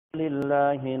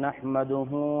لله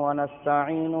نحمده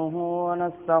ونستعينه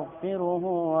ونستغفره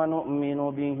ونؤمن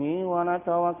به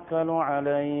ونتوكل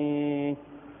عليه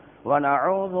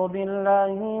ونعوذ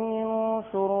بالله من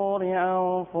شرور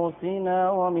أنفسنا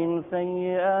ومن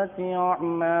سيئات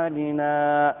أعمالنا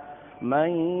من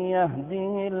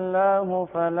يهده الله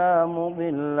فلا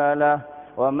مضل له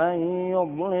ومن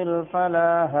يضلل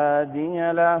فلا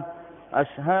هادي له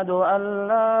أشهد أن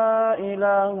لا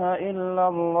إله إلا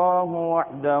الله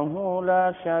وحده لا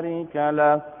شريك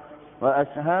له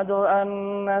وأشهد أن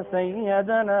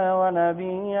سيدنا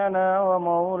ونبينا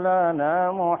ومولانا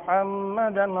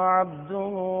محمدا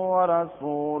عبده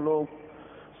ورسوله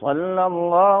صلى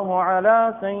الله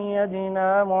على سيدنا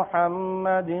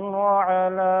محمد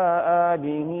وعلى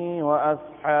آله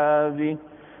وأصحابه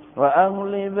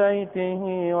وأهل بيته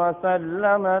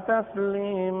وسلم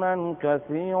تسليما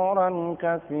كثيرا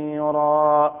كثيرا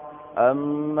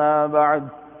أما بعد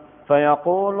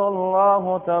فيقول الله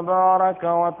تبارك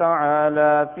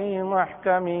وتعالى في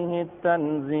محكمه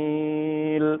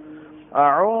التنزيل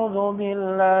أعوذ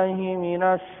بالله من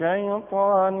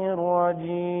الشيطان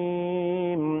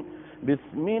الرجيم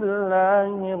بسم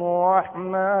الله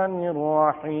الرحمن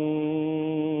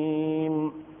الرحيم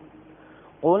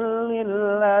قل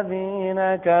للذين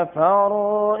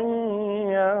كفروا إن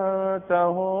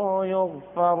ينتهوا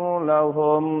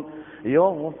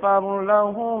يغفر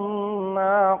لهم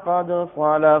ما قد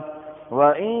صلف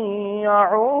وإن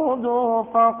يعودوا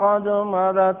فقد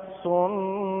مضت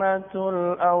سنة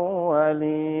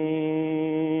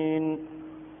الأولين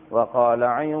وقال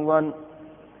أيضا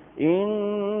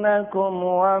إنكم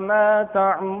وما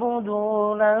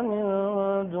تعبدون من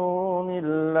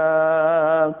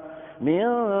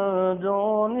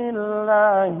دون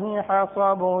الله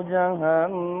حصب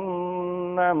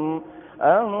جهنم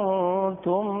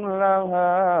أنتم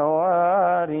لها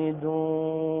واردون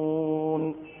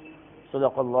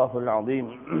صدق الله العظيم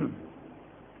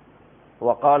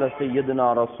وقال سيدنا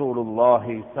رسول الله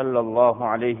صلى الله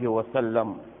عليه وسلم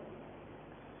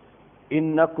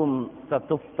إنكم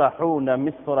ستفتحون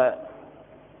مصر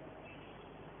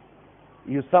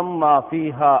يسمى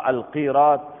فيها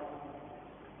القيراط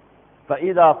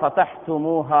فإذا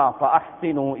فتحتموها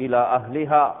فأحسنوا إلى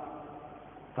أهلها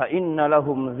فإن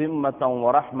لهم ذمة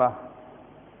ورحمة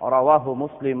رواه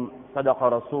مسلم صدق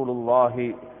رسول الله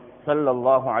صلى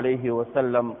الله عليه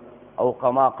وسلم أو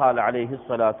كما قال عليه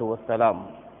الصلاة والسلام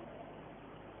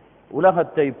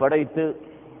உலகத்தை படைத்து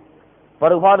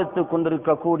பரிபாலித்துக்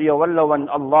கொண்டிருக்கக்கூடிய வல்லவன்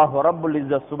அல்லாஹ் ரப்புல்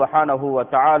இஸ்ஸத் சுப்ஹானஹு வ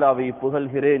தஆலாவை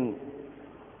புகழ்கிறேன்,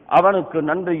 அவனுக்கு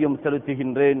நன்றியும்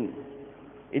செலுத்துகின்றேன்.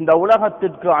 இந்த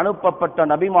உலகத்திற்கு அனுப்பப்பட்ட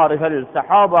நபிமார்கள்,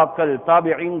 சஹாபாக்கள்,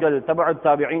 தாபிஈன்கள், தபஅத்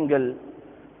தாபிஈன்கள்,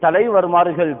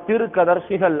 தலைவர்மார்கள்,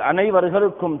 தீர்க்கதர்சிகள்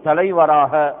அனைவர்களுக்கும்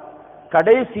தலைவராக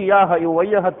கடைசியாக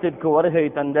இவ்வையகத்திற்கு வருகை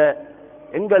தந்த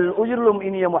எங்கள் உயிரிலும்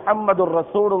இனிய முஹம்மதுர்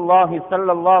ரசூலுல்லாஹி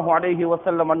ஸல்லல்லாஹு அலைஹி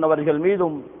வஸல்லம் அன்னவர்கள்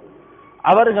மீதும்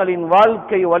அவர்களின்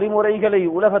வாழ்க்கை வழிமுறைகளை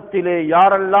உலகத்திலே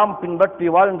யாரெல்லாம் பின்பற்றி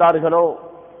வாழ்ந்தார்களோ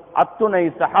அத்துணை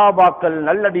சஹாபாக்கள்,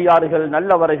 நல்லடியார்கள்,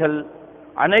 நல்லவர்கள்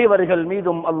அனைவர்கள்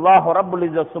மீதும் அல்லாஹ் ரப்புல்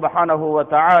இஸ்ஸத் சுப்ஹானஹு வ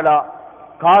தஆலா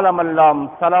காலமெல்லாம்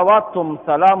ஸலவாத்தும்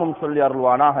ஸலாமும் சொல்லி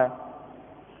அருள்வானாக.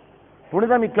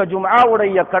 புனிதமிக்க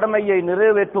ஜும்ஆவுடைய கடமையை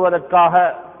நிறைவேற்றுவதற்காக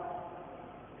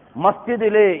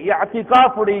மஸ்ஜிதிலே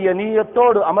இஅ்திகாஃபுடைய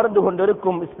நியத்தோடு அமர்ந்து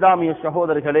கொண்டிருக்கும் இஸ்லாமிய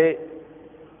சகோதரர்களே,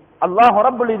 அல்லாஹ்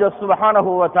ரப்புல் இஸ்ஸத்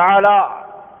சுப்ஹானஹு வ தஆலா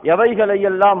எவைகளை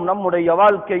எல்லாம் நம்முடைய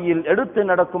வாழ்க்கையில் எடுத்து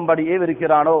நடக்கும்படி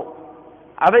ஏவிருக்கிறானோ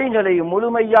அவைகளை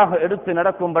முழுமையாக எடுத்து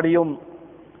நடக்கும்படியும்,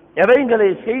 எவைகளை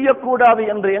செய்யக்கூடாது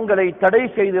என்று எங்களை தடை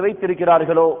செய்து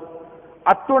வைத்திருக்கிறார்களோ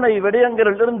அத்துணை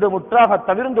விடயங்களிலிருந்து முற்றாக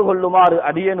தவிர்ந்து கொள்ளுமாறு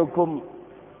அடியேனுக்கும்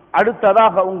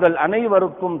அடுத்ததாக உங்கள்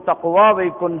அனைவருக்கும் தக்வாவை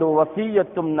கொண்டு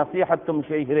வசியத்தும் நசீஹத்தும்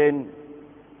செய்கிறேன்.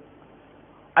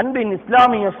 அன்பின்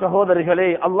இஸ்லாமிய சகோதரிகளே,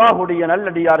 அல்லாஹுடைய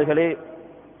நல்லடியார்களே,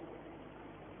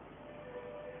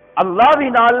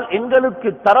 அல்லாஹ்வினால் எங்களுக்கு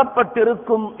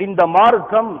தரப்பட்டிருக்கும் இந்த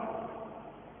மார்க்கம்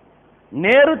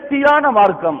நேர்த்தியான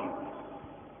மார்க்கம்,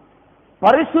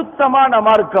 பரிசுத்தமான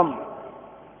மார்க்கம்.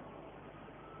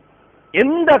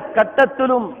 எந்த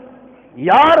கட்டத்திலும்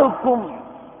யாருக்கும்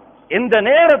எந்த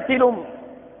நேரத்திலும்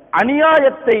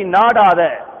அநியாயத்தை நாடாத,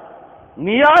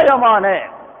 நியாயமான,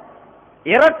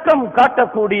 இரக்கம்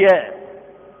காட்டக்கூடிய,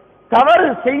 தவறு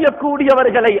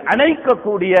செய்யக்கூடியவர்களை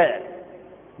அணைக்கக்கூடிய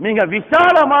மிக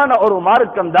விசாலமான ஒரு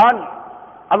மார்க்கம் தான்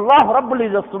அல்லாஹ் ரப்புல்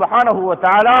இஸ்ஸத் சுப்ஹானஹு வ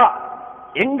தஆலா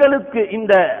எங்களுக்கு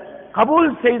இந்த கபூல்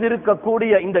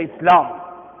செய்திருக்கக்கூடிய இந்த இஸ்லாம்.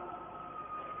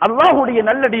 அல்லாஹுடைய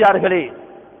நல்லடியார்களே,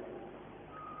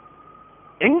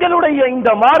 எங்களுடைய இந்த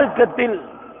மார்க்கத்தில்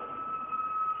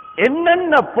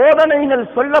என்னென்ன போதனைகள்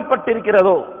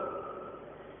சொல்லப்பட்டிருக்கிறதோ,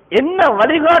 என்ன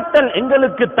வழிகாட்டல்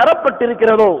எங்களுக்கு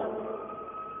தரப்பட்டிருக்கிறதோ,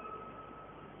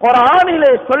 குர்ஆனிலே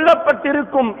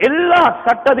சொல்லப்பட்டிருக்கும் எல்லா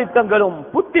சட்டதிட்டங்களும்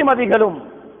புத்திமதிகளும்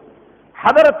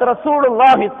ஹதரத்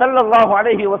ரசூலுல்லாஹி ஸல்லல்லாஹு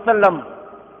அலைஹி வஸல்லம்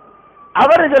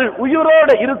அவர்கள்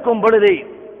உயிரோடு இருக்கும் பொழுதே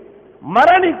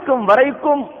மரணிக்கும்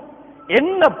வரைக்கும்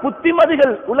என்ன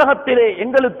புத்திமதிகள் உலகத்திலே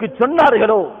எங்களுக்கு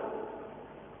சொன்னார்களோ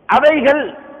அவைகள்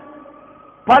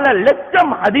பல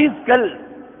லட்சம் ஹதீஸ்கள்,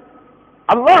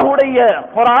 அல்லாஹ்வுடைய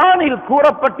குர்ஆனில்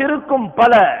கூறப்பட்டிருக்கும்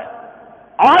பல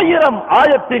ஆயிரம்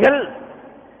ஆயத்துகள்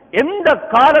எந்த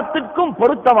காலத்துக்கும்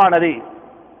பொருத்தமானது.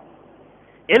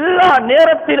 எல்லா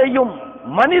நேரத்திலேயும்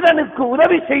மனிதனுக்கு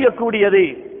உதவி செய்யக்கூடியது.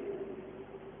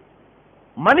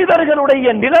 மனிதர்களுடைய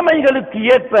நிலைமைகளுக்கு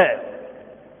ஏற்ப,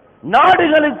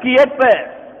 நாடுகளுக்கு ஏற்ப,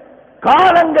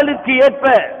 காலங்களுக்கு ஏற்ப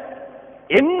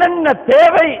என்னென்ன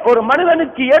தேவை ஒரு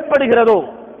மனிதனுக்கு ஏற்படுகிறதோ,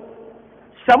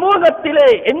 சமூகத்திலே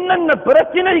என்னென்ன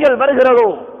பிரச்சனைகள் வருகிறதோ,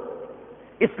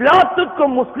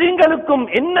 இஸ்லாத்துக்கும் முஸ்லிம்களுக்கும்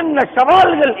என்னென்ன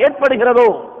சவால்கள் ஏற்படுகிறதோ,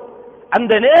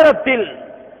 அந்த நேரத்தில்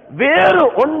வேறு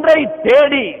ஒன்றை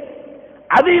தேடி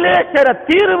அதிலே சில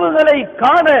தீர்வுகளை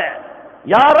காண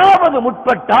யாராவது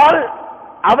முற்பட்டால்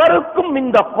அவருக்கும்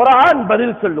இந்த குர்ஆன்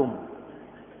பதில் சொல்லும்.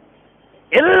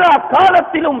 எல்லா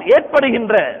காலத்திலும்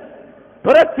ஏற்படுகின்ற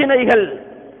பிரச்சனைகள்,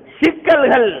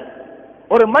 சிக்கல்கள்,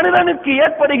 ஒரு மனிதனுக்கு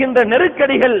ஏற்படுகின்ற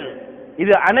நெருக்கடிகள்,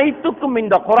 இது அனைத்துக்கும்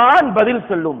இந்த குர்ஆன் பதில்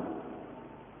சொல்லும்.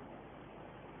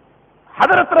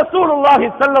 ஹதரத் ரசூலுல்லாஹி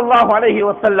ஸல்லல்லாஹு அலைஹி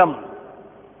வஸல்லம்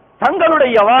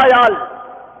தங்களுடைய வாயால்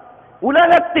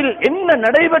உலகத்தில் என்ன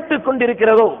நடைபெற்றுக்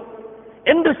கொண்டிருக்கிறதோ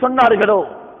என்று சொன்னார்களோ,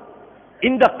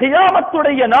 இந்த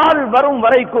கியாமத்துடைய நாள் வரும்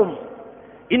வரைக்கும்,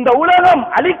 இந்த உலகம்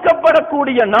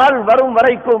அழிக்கப்படக்கூடிய நாள் வரும்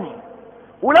வரைக்கும்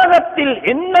உலகத்தில்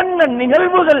என்னென்ன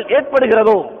நிகழ்வுகள்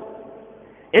ஏற்படுகிறதோ,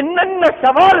 என்னென்ன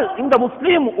சவால் இந்த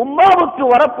முஸ்லிம் உம்மாவுக்கு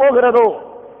வரப்போகிறதோ,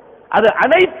 அது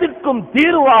அனைத்திற்கும்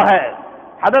தீர்வாக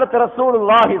ஹதரத்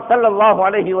ரசூலுல்லாஹி ஸல்லல்லாஹு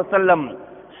அலைஹி வஸல்லம்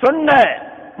சொன்ன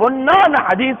பொன்னான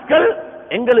ஹதீஸ்கள்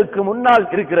எங்களுக்கு முன்னால்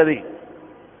இருக்கிறது.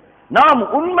 நாம்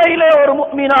உண்மையிலே ஒரு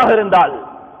முஃமினாக இருந்தால்,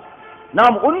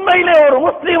 நாம் உண்மையிலே ஒரு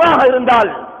முஸ்லிமாக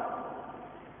இருந்தால்,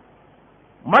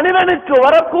 மனிதனுக்கு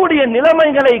வரக்கூடிய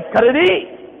நிலைமைகளை கருதி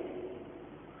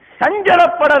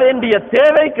சஞ்சலப்பட வேண்டிய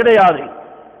தேவை கிடையாது.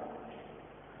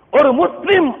 ஒரு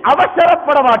முஸ்லிம்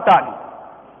அவசரப்பட மாட்டான்,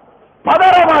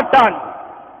 பதற மாட்டான்,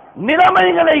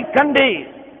 நிலைமைகளை கண்டு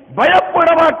பயப்பட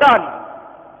மாட்டான்.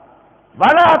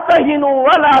 வலா தஹினு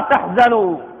வலா தஹ்ஸனு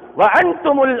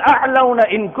வஅன்துமுல் அஅலவுன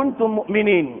இன் குன்தும்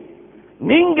முஃமினீன்.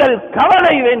 நீங்கள்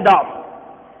கவலை வேண்டாம்,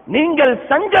 நீங்கள்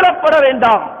சஞ்சலப்பட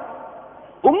வேண்டாம்,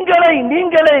 உங்களை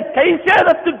நீங்களே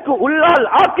கைசேதத்துக்கு உள்ளால்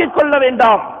ஆக்கிக் கொள்ள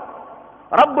வேண்டாம்.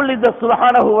 ரப்புல் இஸ்ஸத்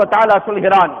சுப்ஹானஹு வ தஆலா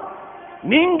சொல்கிறான்,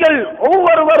 நீங்கள்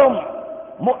ஒவ்வொருவரும்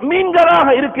முஃமின்களாக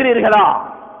இருக்கிறீர்களா?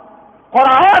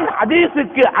 குர்ஆன்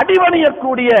ஹதீஸுக்கு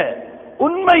அடிபணியக்கூடிய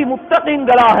உண்மை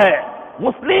முத்தகீன்களாக,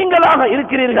 முஸ்லீம்களாக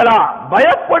இருக்கிறீர்களா?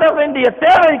 பயப்பட வேண்டிய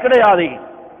தேவை கிடையாது,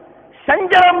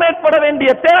 சஞ்சலம் ஏற்பட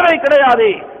வேண்டிய தேவை கிடையாது.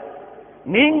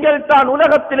 நீங்கள் தான்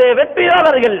உலகத்திலே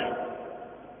வெற்றியாளர்கள்,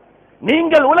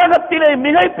 நீங்கள் உலகத்திலே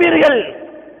மிகைப்பீர்கள்.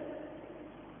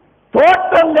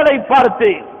 தோற்றங்களை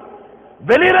பார்த்து,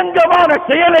 வெளிரங்கமான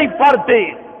செயலை பார்த்து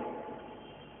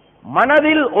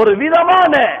மனதில் ஒரு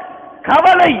விதமான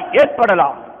கவலை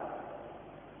ஏற்படலாம்.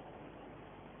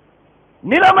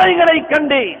 நிலைமைகளை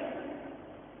கண்டு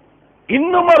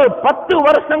இன்னும் ஒரு 10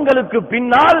 வருஷங்களுக்கு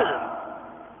பின்னால்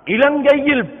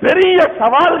இலங்கையில் பெரிய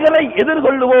சவால்களை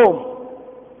எதிர்கொள்ளுவோம்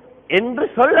என்று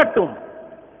சொல்லட்டும்.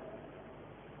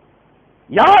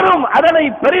 யாரும் அதனை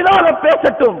பெரிதாக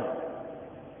பேசட்டும்.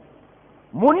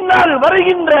 முன்னால்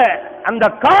வருகின்ற அந்த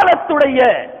காலத்துடைய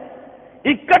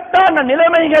இக்கட்டான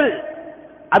நிலைமைகள்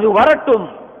அது வரட்டும்.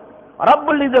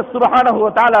 ரப்புல் இஸ்ஸத் சுப்ஹானஹு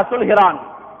வ தஆலா சொல்கிறான்,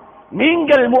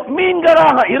 நீங்கள்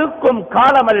முஃமின்களாக இருக்கும்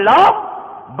காலமெல்லாம்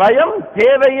பயம்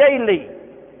தேவையே இல்லை,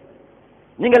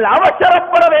 நீங்கள்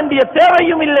அவசரப்பட வேண்டிய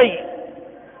தேவையும் இல்லை,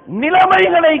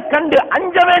 நிலைமைகளை கண்டு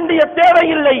அஞ்ச வேண்டிய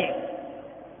தேவையில்லை.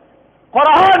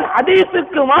 குர்ஆன்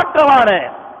ஹதீஸுக்கு மாற்றமான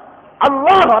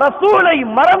அல்லாஹ் ரசூலை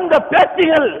மறந்த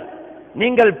பேச்சுகள்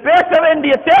நீங்கள் பேச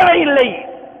வேண்டிய தேவையில்லை.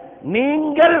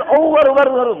 நீங்கள்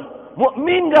ஒவ்வொருவரும்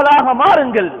முஃமின்களாக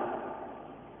மாறுங்கள்,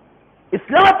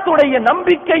 இஸ்லாத்துடைய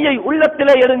நம்பிக்கையை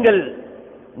உள்ளத்திலே எடுங்கள்.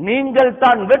 நீங்கள்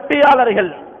தான்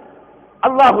வெற்றியாளர்கள்.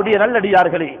 அல்லாஹ்வுடைய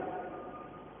நல்லடியார்களே,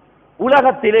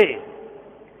 உலகத்திலே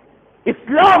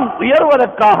இஸ்லாம்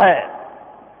உயர்வதற்காக,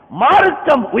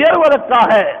 மார்க்கம்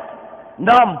உயர்வதற்காக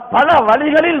நாம் பல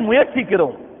வழிகளில்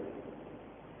முயற்சிக்கிறோம்.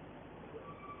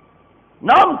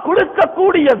 நாம்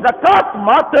கொடுக்கக்கூடிய ஜகாத்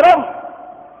மாத்திரம்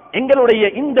எங்களுடைய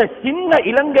இந்த சின்ன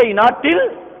இலங்கை நாட்டில்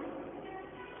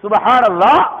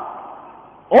சுப்ஹானல்லாஹ்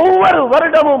ஒவ்வொரு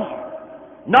வருடமும்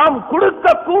நாம்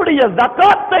கொடுக்கக்கூடிய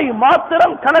ஜகாத்தை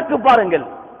மாத்திரம் கணக்கு பாருங்கள்.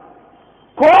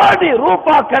 கோடி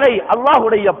ரூபாய்களை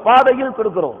அல்லாஹ்வுடைய பாதையில்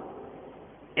கொடுக்கிறோம்.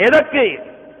 எதற்கு?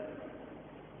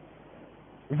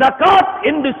 ஜகாத்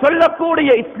என்று சொல்லக்கூடிய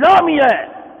இஸ்லாமிய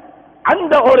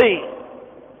அந்த ஒரு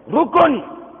ருக்குன்,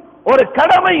 ஒரு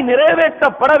கடமை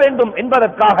நிறைவேற்றப்பட வேண்டும்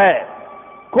என்பதற்காக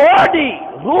கோடி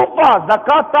ரூபாய்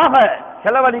ஜகாத்தாக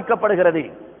செலவழிக்கப்படுகிறது.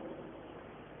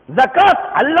 ஜகாத்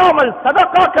அல்லாமல்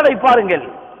சதகாக்களை பாருங்கள்.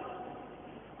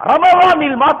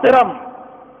 ரமலானில் மாத்திரம்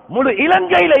முழு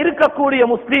இலங்கையில் இருக்கக்கூடிய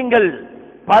முஸ்லிம்கள்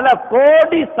பல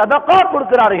கோடி சதகா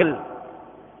கொடுக்கிறார்கள்.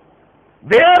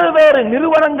 வேறு வேறு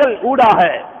நிறுவனங்கள் ஊடாக,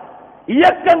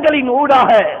 இயக்கங்களின்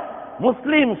ஊடாக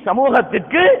முஸ்லிம்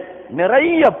சமூகத்திற்கு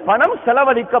நிறைய பணம்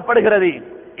செலவழிக்கப்படுகிறது.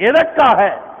 எதற்காக?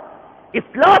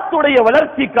 இஸ்லாத்துடைய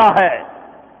வளர்ச்சிக்காக.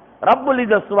 ரப்புல்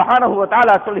இஸ்ஸத் சுப்ஹானஹு வ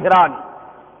தஆலா சொல்கிறான்,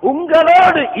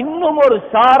 உங்களோடு இன்னும் ஒரு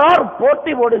சாரார்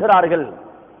போட்டி போடுகிறார்கள்.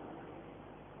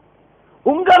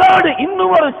 உங்களோடு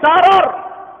இன்னும் ஒரு சாரார்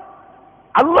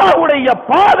அல்லாஹ்வுடைய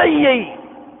பாதையை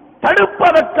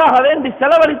தடுப்பதற்காக வேண்டி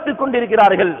செலவழித்துக்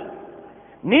கொண்டிருக்கிறார்கள்.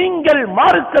 நீங்கள்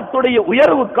மார்க்கத்துடைய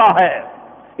உயர்வுக்காக,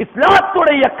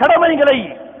 இஸ்லாத்துடைய கடமைகளை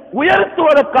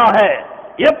உயர்த்துவதற்காக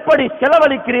எப்படி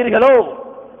செலவழிக்கிறீர்களோ,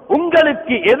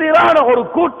 உங்களுக்கு எதிரான ஒரு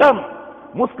கூட்டம்,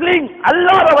 முஸ்லிம்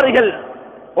அல்லாதவர்கள்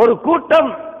ஒரு கூட்டம்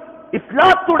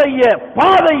இஸ்லாத்துடைய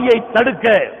பாதையை தடுக்க,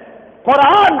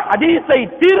 குர்ஆன் ஹதீஸை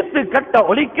தீர்த்து கட்ட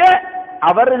ஒழிக்க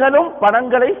அவர்களும்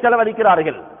பணங்களை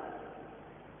செலவழிக்கிறார்கள்.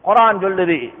 குர்ஆன்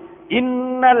சொல்லுது,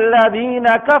 இன்னல்லதீன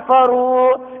கஃபரு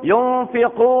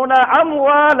யுன்ஃபிகூன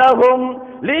அம்வாலஹும்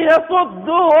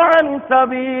லியசுத்து அன்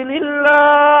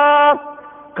சபீலில்லாஹ்.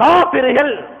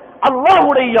 காஃபிர்கள்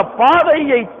அல்லாஹ்வுடைய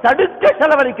பாதையை தடுக்க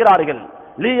செலவழிக்கிறார்கள்.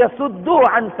 லியசுத்து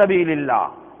அன் சபீலில்லாஹ்.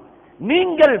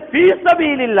 நீங்கள் ஃபீ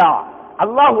சபீலில்லாஹ்,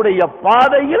 அல்லாஹ்வுடைய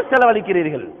பாதையில்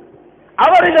செலவழிக்கிறீர்கள்.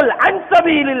 அவர்கள் அன்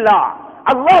சபீலில்லாஹ்,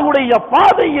 அல்லாஹ்வுடைய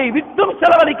பாதையை விட்டும்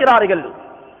செலவழிக்கிறார்கள்.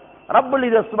 ரப்புல்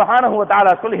இஸ்ஸத் சுப்ஹானஹு வ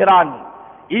தஆலா சொல்கிறான்,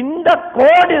 இந்த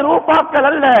கோடி ரூபாய்கள்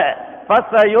அல்ல,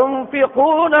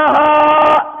 ஃபஸயுன்ஃபிகூனஹா,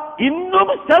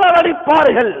 இன்னும்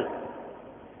செலவழிப்பார்கள்.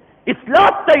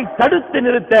 இஸ்லாத்தை தடுத்து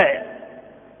நிறுத்த,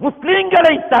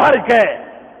 முஸ்லிம்களை தகர்க்க,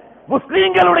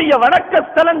 முஸ்லிம்களுடைய வணக்க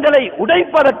ஸ்தலங்களை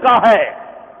உடைப்பதற்காக,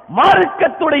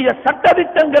 மார்க்கத்துடைய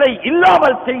சட்டதிட்டங்களை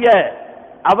இல்லாமல் செய்ய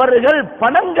அவர்கள்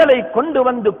பணங்களை கொண்டு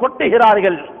வந்து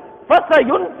கொட்டுகிறார்கள்.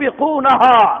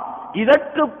 ஃபஸயுன்ஃபிகூனஹா,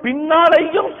 இதற்கு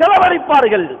பின்னாலேயும்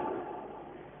செலவழிப்பார்கள்.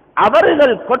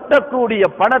 அவர்கள் கொட்டக்கூடிய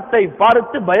பணத்தை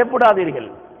பார்த்து பயப்படாதீர்கள்.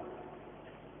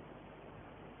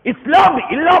 இஸ்லாம்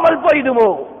இல்லாமல் போய்விடுமோ,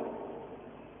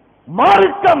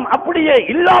 மார்க்கம் அப்படியே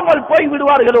இல்லாமல் போய்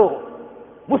விடுவார்களோ,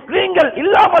 முஸ்லிம்கள்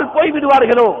இல்லாமல் போய்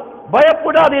விடுவார்களோ,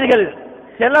 பயப்படாதீர்கள்,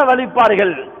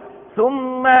 செலவழிப்பார்கள்.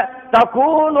 சும்ம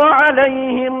தகூனு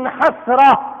அலைஹிம்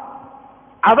ஹஸ்ரா,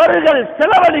 அவர்கள்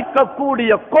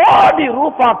செலவழிக்கக்கூடிய கோடி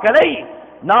ரூபாய்களை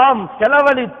நாம்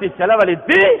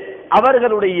செலவழித்து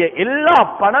அவர்களுடைய எல்லா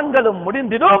பணங்களும்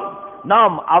முடிந்திடும்,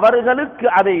 நாம் அவர்களுக்கு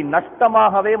அதை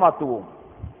நஷ்டமாகவே மாற்றுவோம்.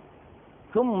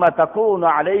 சும்ம தகூனு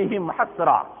அலைஹிம்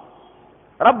ஹஸ்ரா.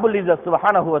 ரப்புல் இஸ்ஸத்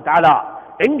சுப்ஹானஹு வ தஆலா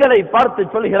எங்களை பார்த்து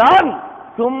சொல்கிறான்,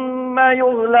 சும்ம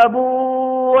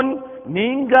யுக்லபூன்,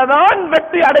 நீங்கதான்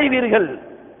வெற்றி அடைவீர்கள்,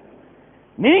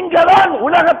 நீங்கதான்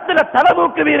உலகத்தில்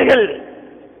தலதூக்குவீர்கள்.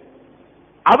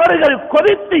 அவர்கள்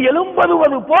கொதித்து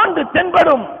எழும்புவது போன்று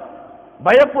தென்படும்,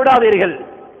 பயப்படாதீர்கள்,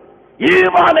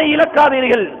 ஈமானை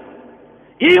இழக்காதீர்கள்.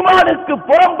 ஈமானுக்கு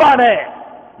புறம்பான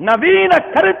நவீன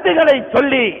கருத்துக்களை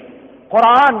சொல்லி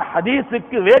குர்ஆன்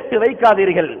ஹதீஸுக்கு வேட்டு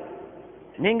வைக்காதீர்கள்.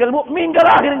 நீங்கள்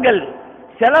முஃமின்களாக இருங்கள்.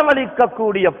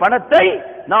 செலவழிக்கக்கூடிய பணத்தை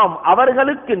நாம்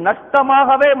அவர்களுக்கு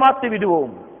நஷ்டமாகவே மாற்றி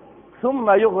விடுவோம். சும்ம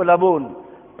யுக்லபூன்,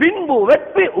 பின்பு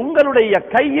வெற்றி உங்களுடைய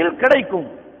கையில் கிடைக்கும்.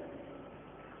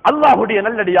 அல்லாஹ்வுடைய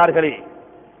நல்லடியார்களே,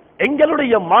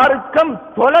 எங்களுடைய மார்க்கம்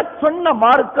தொலை சொன்ன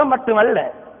மார்க்கம் மட்டுமல்ல,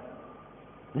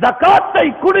 ஜகாத்தை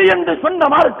குடி என்று சொன்ன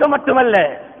மார்க்கம் மட்டுமல்ல,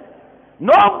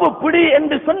 நோன்பு பிடி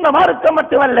என்று சொன்ன மார்க்கம்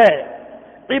மட்டுமல்ல,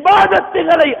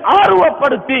 இபாதத்துகளை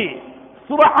ஆர்வப்படுத்தி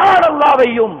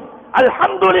சுப்ஹானல்லாஹ்வையும்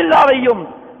அல்ஹம்துலில்லாஹ்வையும்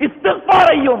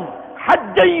இஸ்திக்பாரையும்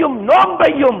ஹஜ்ஜையும்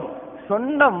நோன்பையும்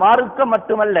சொன்ன மார்க்கம்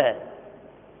மட்டுமல்ல.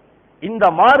 இந்த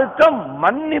மார்க்கம்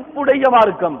மன்னிப்புடைய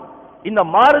மார்க்கம். இந்த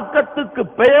மார்க்கத்துக்கு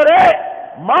பெயரே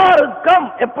மார்க்கம்.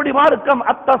 எப்படி மார்க்கம்?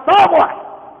 அத்தசாமுஹ்.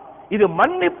 இது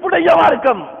மன்னிப்புடைய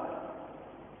மார்க்கம்,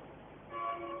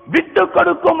 விட்டு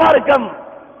கொடுக்கும் மார்க்கம்.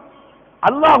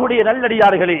 அல்லாஹ்வுடைய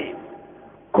நல்லடியார்களே,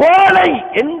 கோலை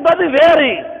என்பது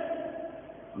வேறு,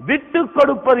 விட்டு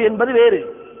கொடுப்பது என்பது வேறு.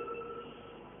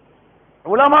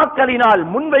 உலமாக்களினால்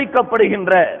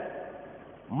முன்வைக்கப்படுகின்ற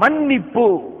மன்னிப்பு,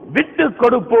 விட்டு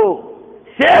கொடுப்பு,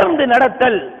 சேர்ந்து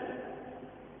நடத்தல்,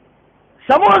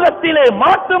 சமூகத்திலே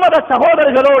மாற்று மத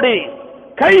சகோதரர்களோடு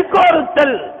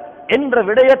கைகோர்த்தல் என்ற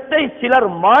விடயத்தை சிலர்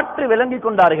மாற்றி விளங்கிக்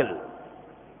கொண்டார்கள்.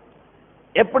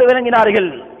 எப்படி விளங்கினார்கள்?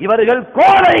 இவர்கள்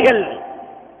கோழைகள்,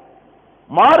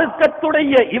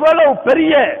 மார்க்கத்துடைய இவ்வளவு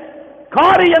பெரிய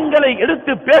காரியங்களை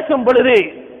எடுத்து பேசும் பொழுது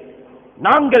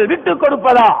நாங்கள் விட்டுக்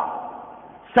கொடுப்பதா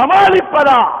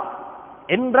சமாளிப்பதா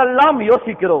என்றெல்லாம்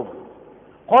யோசிக்கிறோம்.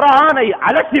 குர்ஆனை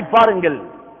அலசி பாருங்கள்.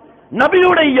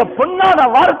 நபியுடைய பொன்னான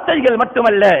வார்த்தைகள்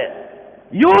மட்டுமல்ல,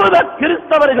 யூத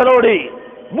கிறிஸ்தவர்களோடு,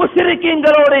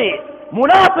 முஸ்லிம்களோடு,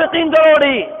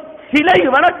 முனாஃபிகீன்களோடு, சிலை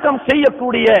வணக்கம்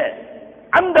செய்யக்கூடிய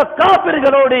அந்த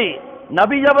காபிர்களோடு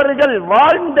நபி அவர்கள்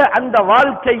வாழ்ந்த அந்த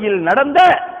வாழ்க்கையில் நடந்த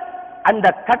அந்த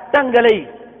கட்டங்களை,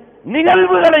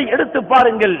 நிகழ்வுகளை எடுத்து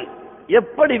பாருங்கள்.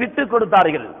 எப்படி விட்டுக்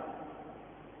கொடுத்தார்கள்?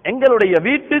 எங்களுடைய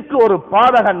வீட்டுக்கு ஒரு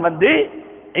பாதகன் வந்து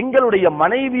எங்களுடைய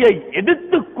மனைவியை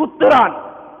எடுத்து குத்துறான்,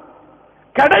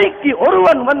 கடைக்கு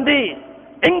ஒருவன் வந்து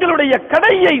எங்களுடைய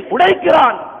கடையை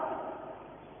உடைக்கிறான்,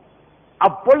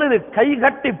 அப்பொழுது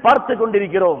கைகட்டி பார்த்து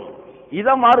கொண்டிருக்கிறோம்.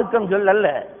 இத மார்க்கம் சொல்லல்ல.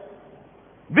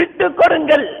 விட்டுக்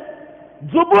கொடுங்கள்.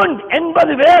 ஜுபுன்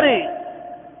என்பது வேறு,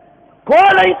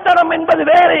 கோழைத்தனம் என்பது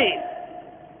வேறு.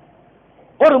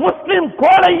 ஒரு முஸ்லிம்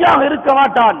கோழையாக இருக்க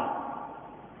மாட்டான்,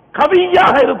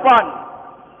 கவியாக இருப்பான்.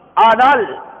 ஆனால்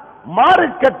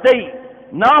மார்க்கத்தை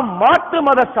நாம் மாற்று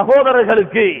மத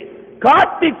சகோதரர்களுக்கு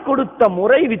காட்டிக் கொடுத்த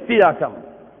முறை வித்தியாசம்.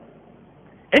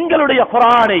 எங்களுடைய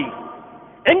குர்ஆனை,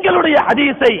 எங்களுடைய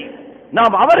ஹதீஸை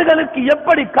நாம் அவர்களுக்கு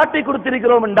எப்படி காட்டிக்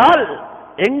கொடுத்திருக்கிறோம் என்றால்,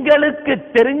 எங்களுக்கு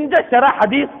தெரிஞ்ச சில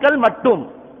ஹதீஸ்கள் மட்டும்,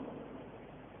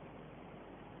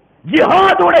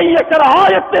 ஜிஹாதுடைய சில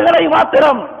ஆயத்துகளை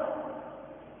மாத்திரம்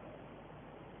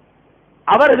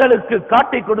அவர்களுக்கு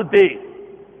காட்டிக் கொடுத்து,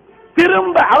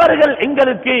 திரும்ப அவர்கள்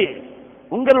எங்களுக்கு,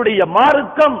 உங்களுடைய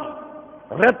மார்க்கம்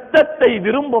இரத்தத்தை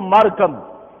விரும்பும் மார்க்கம்,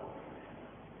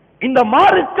 இந்த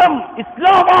மார்க்கம்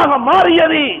இஸ்லாமாக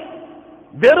மாறியது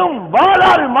வெறும்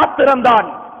வாளால் மாத்திரம்தான்,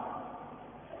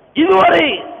 இதுவரை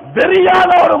வெறியான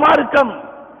ஒரு மார்க்கம்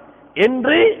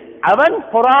என்று அவன்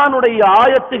குர்ஆனுடைய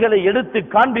ஆயத்துகளை எடுத்து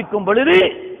காண்பிக்கும் பொழுது,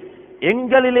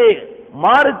 எங்களிலே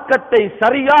மார்க்கத்தை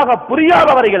சரியாக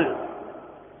புரியாதவர்கள்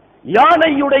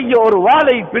யானையுடைய ஒரு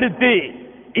வாளை பிடித்து,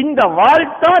 இந்த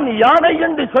வாள்தான் யானை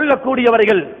என்று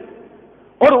சொல்லக்கூடியவர்கள்,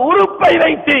 ஒரு உறுப்பை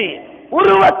வைத்து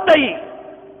உருவத்தை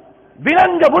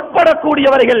விளங்க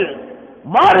முற்படக்கூடியவர்கள்,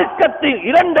 மார்க்கத்தில்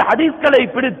 2 ஹதீஸ்களை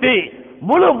பிடித்து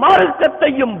முழு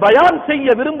மார்க்கத்தையும் பயான் செய்ய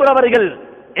விரும்புகிறவர்கள்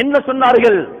என்ன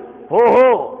சொன்னார்கள்? ஓஹோ,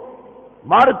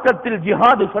 மார்க்கத்தில்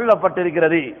ஜிஹாது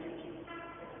சொல்லப்பட்டிருக்கிறது.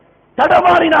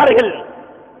 தடமாறினார்கள்.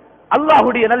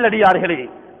 அல்லாஹ்வுடைய நல்லடியார்களே,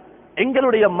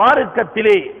 எங்களுடைய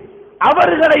மார்க்கத்திலே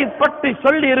அவர்களை பற்றி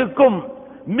சொல்லி இருக்கும்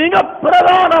மிக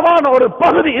பிரதானமான ஒரு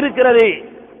பகுதி இருக்கிறது.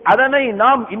 அதனை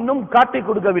நாம் இன்னும் காட்டிக்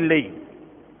கொடுக்கவில்லை.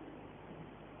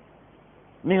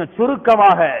 மிக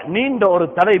சுருக்கமாக, நீண்ட ஒரு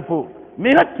தலைப்பு,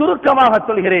 மிக சுருக்கமாக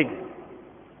சொல்கிறேன்.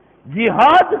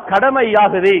 ஜிஹாத்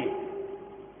கடமையாகுது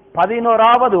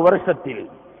 11வது வருஷத்தில்,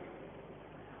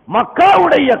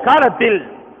 மக்காவுடைய காலத்தில்,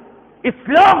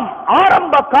 இஸ்லாம்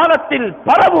ஆரம்ப காலத்தில்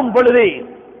பரவும் பொழுது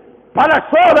பல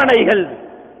சோதனைகள்,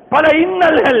 பல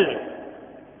இன்னல்கள்,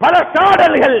 பல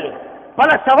சாடல்கள், பல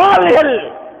சவால்கள்,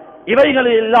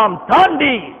 இவைகளை எல்லாம்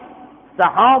தாண்டி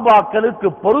சஹாபாக்களுக்கு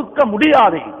பொறுக்க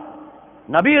முடியாது.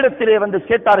 நபியிடத்திலே வந்து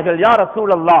கேட்டார்கள், யா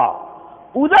ரசூலல்லாஹ்,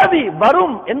 உதவி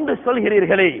வரும் என்று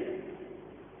சொல்கிறீர்களே,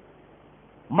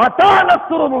 மதா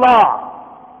நஸ்ருல்லாஹ்,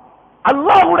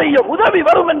 அல்லாஹ்வுடைய உதவி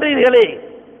வரும் என்றீர்களே,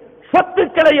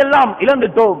 சொத்துக்களை எல்லாம்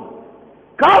இழந்துட்டோம்,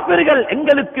 காபிர்கள்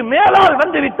எங்களுக்கு மேலால்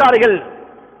வந்து விட்டார்கள்,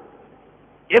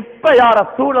 எப்ப யா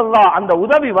ரசூலல்லாஹ் அந்த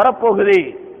உதவி வரப்போகுது?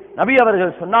 நபி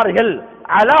அவர்கள் சொன்னார்கள்,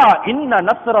 அலா இன்ன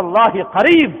நஸ்ரல்லாஹி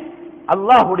கரீப்,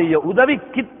 அல்லாஹ்வுடைய உதவி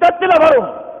கிட்டத்தில்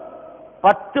வரும்.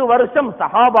 10 வருஷம்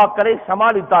சஹாபாக்களை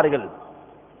சமாளித்தார்கள்.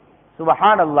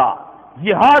 சுப்ஹானல்லாஹ்,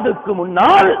 ஜிஹாதுக்கு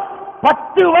முன்னால்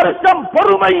 10 வருஷம்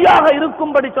பொறுமையாக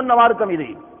இருக்கும்படி சொன்ன மார்க்கம் இது.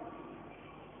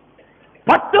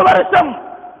 10 வருஷம்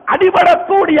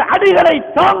அடிபடக்கூடிய அடிகளை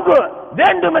தாங்க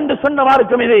வேண்டும் என்று சொன்ன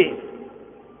மார்க்கம் இது.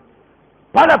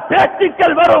 பல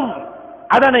பேச்சுக்கள் வரும்,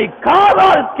 அதனை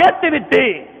காதால் கேட்டுவிட்டு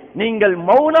நீங்கள்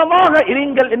மௌனமாக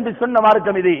இருங்கள் என்று சொன்ன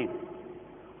மார்க்கம் இது.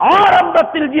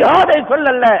 ஆரம்பத்தில் ஜிஹாதை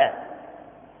சொல்லல்ல,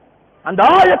 அந்த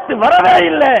ஆயத்து வரவே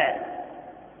இல்லை.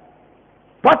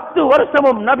 10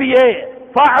 வருஷமும் நபியே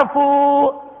ஃபஅஃபு,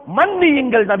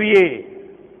 மன்னியுங்கள் நபியே,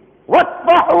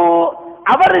 வஸ்ஃபஹு,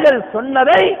 அவர்கள்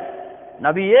சொன்னதை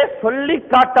நபியே சொல்லி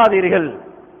காட்டாதீர்கள்,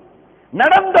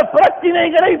 நடந்த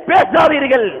பிரச்சனைகளை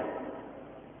பேசாதீர்கள்.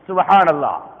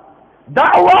 சுப்ஹானல்லாஹ்,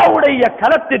 தஅவாவுடைய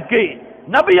களத்திற்கு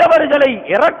நபி அவர்களை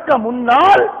இறக்க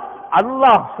முன்னால்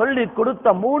அல்லாஹ் சொல்லி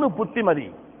கொடுத்த 3 புத்திமதி.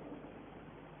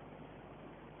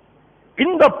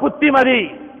 இந்த புத்திமதி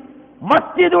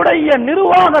மஸ்ஜிதுடைய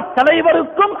நிர்வாக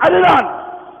தலைவருக்கும் அதுதான்,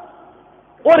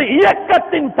 ஒரு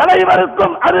இயக்கத்தின்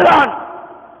தலைவருக்கும் அதுதான்,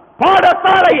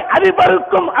 பாடசாலை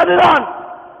அதிபருக்கும் அதுதான்,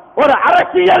 ஒரு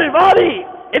அரசியல்வாதி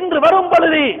என்று வரும்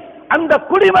பொழுது அந்த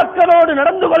குடிமக்களோடு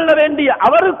நடந்து கொள்ள வேண்டிய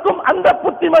அவருக்கும் அந்த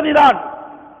புத்திமதிதான்,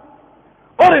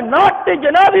 ஒரு நாட்டு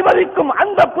ஜனாதிபதிக்கும்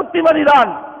அந்த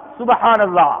புத்திமதிதான்.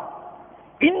 சுப்ஹானல்லாஹ்.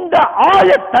 இந்த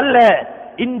ஆயத்தல்ல,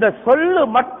 இந்த சொல்லு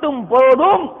மட்டும்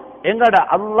போதும் எங்கட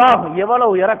அல்லாஹ்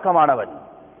எவ்வளவு இரக்கமானவன்,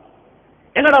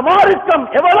 எங்கட மார்க்கம்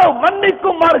எவ்வளவு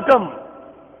மன்னிக்கும் மார்க்கம்.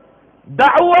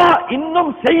 தஅவா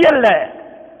இன்னும் செய்யல,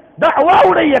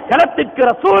 தஅவாவுடைய களத்திற்கு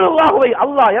ரசூலுல்லாஹ்வை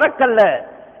அல்லாஹ் இறக்கல்ல.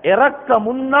 இறக்க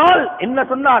முன்னால் என்ன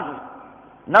சொன்னான்?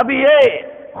 நபியே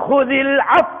ஹுதில்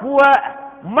அஃப்வ,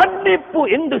 மன்னிப்பு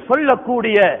என்று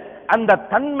சொல்லக்கூடிய அந்த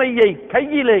தன்மையை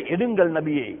கையிலே எடுங்கள்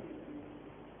நபியே,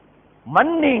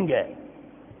 மன்னிங்க.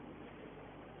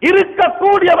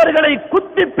 இருக்கக்கூடியவர்களை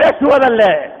குத்தி பேசுவதல்ல,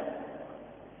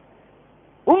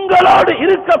 உங்களோடு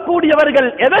இருக்கக்கூடியவர்கள்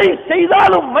எதை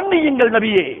செய்தாலும் மன்னியுங்கள்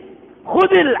நபியே.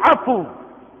 ஹுதில் அஃபு,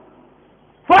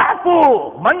 ஃபஅஃபு,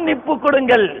 மன்னிப்பு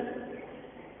கொடுங்கள்.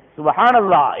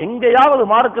 சுப்ஹானல்லாஹ். எங்கேயாவது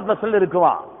மார்க்கத்தை சொல்லி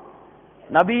இருக்குமா?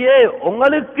 நபியே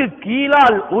உங்களுக்கு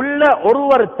கீழால் உள்ள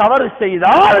ஒருவர் தவறு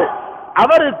செய்தால்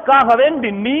அவருக்காக வேண்டி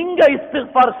நீங்க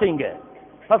இஸ்திக்பார் செய்யுங்க.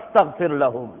 ஃபஸ்தக்ஃபிர்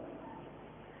லஹும்.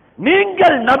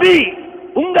 நீங்கள் நபி,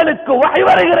 உங்களுக்கு வஹி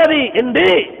வருகிறது என்று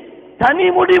தனி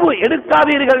முடிவு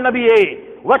எடுக்காதீர்கள் நபியே.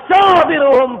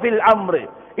 வஷாபிருஹும் ஃபில் அம்ர்,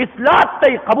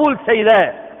 இஸ்லாத்தை கபூல் செய்த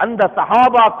அந்த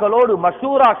சஹாபாக்களோடு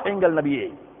மஷூரா செய்யுங்கள் நபியே.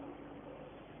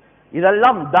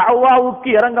 இதெல்லாம் தஅவாவுக்கு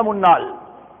இறங்க முன்னால்.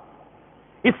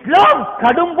 இஸ்லாம்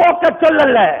கடும் போக்க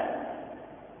சொல்லல்ல,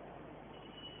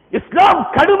 இஸ்லாம்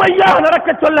கடுமையாக நடக்க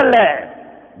சொல்லல்ல,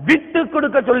 விட்டு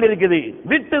கொடுக்க சொல்லிருக்குது.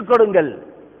 விட்டு கொடுங்கள்,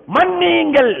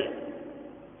 மன்னியுங்கள்.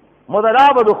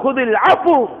 முதலாவது ஹுதில்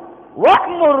அஃபு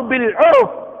வஅ்முர் பில்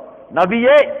உர்ஃப்.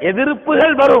 நபியே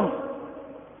எதிர்ப்புகள் வரும்,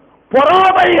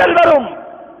 பொறாமைகள் வரும்,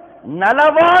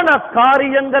 நலவான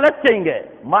காரியங்களை செய்யுங்க.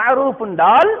 மஅரூஃப்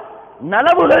என்றால்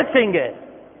நலவுகள் செய்யுங்க.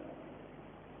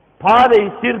 பாதை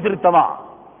சீர்திருத்தமா,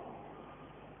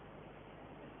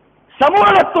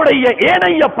 சமூகத்துடைய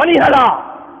ஏனைய பணிகளா?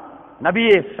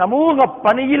 நபியே சமூக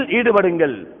பணியில்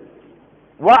ஈடுபடுங்கள்.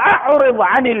 வஅஅரிது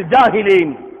அனில்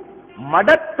ஜாஹிலீன்,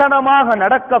 மடத்தனமாக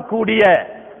நடக்கக்கூடிய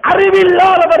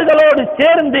அறிவில்லாதவர்களோடு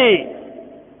சேர்ந்து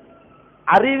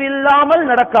அறிவில்லாமல்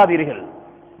நடக்காதீர்கள்,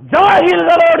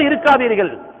 ஜாஹில்களோடு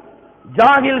இருக்காதீர்கள்.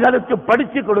 ஜாஹில்களுக்கு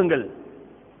படிச்சு கொடுங்கள்.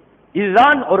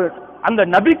 இதுதான் ஒரு அந்த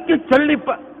நபிக்கு சொல்லி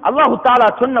அல்லாஹு தஆலா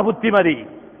சொன்ன புத்திமதி.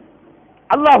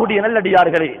 அல்லாஹ்வுடைய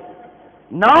நல்லடியார்களே,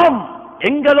 நாம்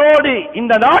எங்களோடு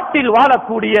இந்த நாட்டில்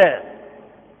வாழக்கூடிய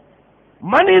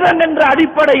மனிதன் என்ற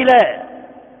அடிப்படையில்,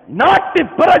 நாட்டு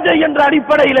பிரஜை என்ற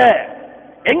அடிப்படையில்,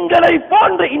 எங்களை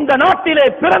போன்று இந்த நாட்டிலே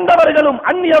பிறந்தவர்களும்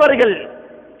அந்நியவர்கள்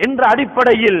என்ற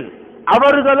அடிப்படையில்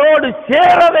அவர்களோடு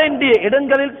சேர வேண்டிய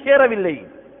இடங்களில் சேரவில்லை.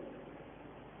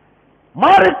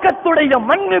 மார்க்கத்துடைய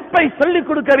மன்னிப்பை சொல்லிக்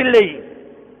கொடுக்கவில்லை.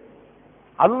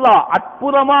 அல்லாஹ்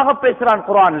அற்புதமாக பேசுறான்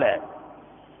குர்ஆன்ல.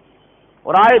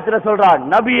 ஒரு ஆயத்தில் சொல்றான்,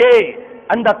 நபியே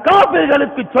அந்த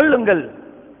காபிர்களுக்கு சொல்லுங்கள்.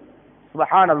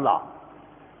 சுப்ஹானல்லாஹ்.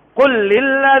 குல்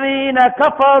லில்லதீன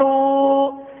கஃபரு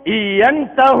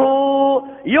இயன்தஹு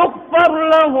யுக்ஃபர்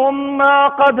லஹும் மா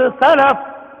கத் ஸலஃப்.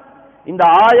 இந்த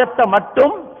ஆயத்தை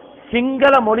மட்டும்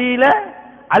சிங்கள மொழியில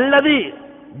அல்லது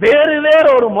வேறு வேறு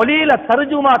ஒரு மொழியில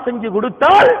தர்ஜுமா செஞ்சு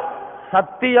கொடுத்தால்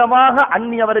சத்தியமாக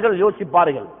அந்நியவர்கள்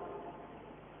யோசிப்பார்கள்.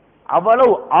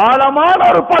 அவ்வளவு ஆழமான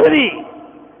ஒரு பகுதி.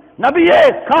 நபியே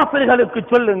காபிர்களுக்கு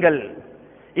சொல்லுங்கள்,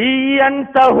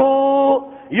 இயன்தஹு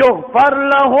யுக்ஃபர்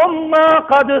லஹும் மா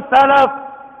கத் ஸலஃப்.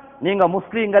 நீங்க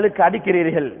முஸ்லிம்களுக்கு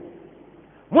அடிக்கிறீர்கள்,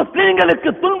 முஸ்லிம்களுக்கு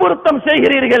துன்புறுத்தம்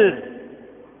செய்கிறீர்கள்,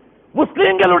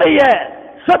 முஸ்லிம்களுடைய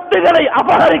சொத்துக்களை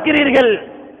அபகரிக்கிறீர்கள்,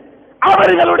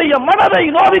 அவர்களுடைய மனதை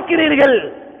நோவிக்கிறீர்கள்.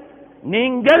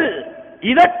 நீங்கள்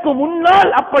இதற்கு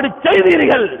முன்னால் அப்படி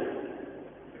செய்தீர்கள்.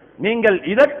 நீங்கள்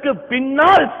இதற்கு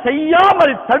பின்னால்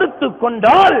செய்யாமல் தடுத்துக்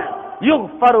கொண்டால்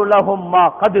யுக்ஃபரு லஹும் மா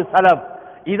கத் ஸலஃப்.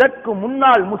 இதற்கு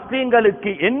முன்னால்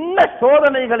முஸ்லிம்களுக்கு என்ன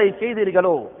சோதனைகளை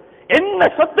செய்தீர்களோ, என்ன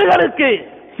சொத்துகளுக்கு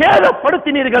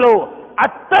சேதப்படுத்தினீர்களோ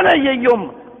அத்தனையையும்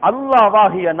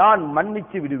அல்லாஹ்வாகிய நான்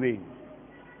மன்னித்து விடுவேன்.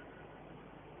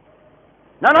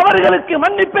 நான் அவர்களுக்கு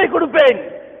மன்னிப்பை கொடுப்பேன்.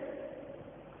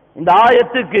 இந்த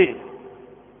ஆயத்துக்கு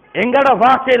எங்கட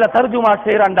பாஷையில தர்ஜுமா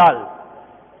செய்றாண்டால்,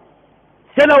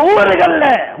 சில ஊர்கள்ல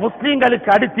முஸ்லிம்களுக்கு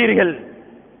அடித்தீர்கள்,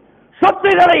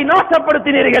 சொத்துக்களை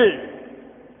நாசப்படுத்தினீர்கள்,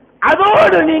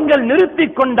 அதோடு நீங்கள்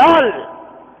நிறுத்திக் கொண்டால்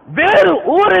வேறு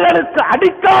ஊர்களுக்கு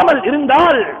அடிக்காமல்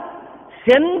இருந்தால்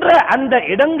சென்ற அந்த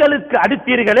இடங்களுக்கு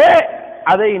அடித்தீர்களே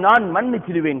அதை நான்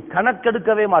மன்னிச்சிடுவேன்,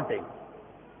 கணக்கெடுக்கவே மாட்டேன்.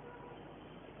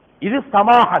 இது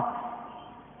சமாஹத்,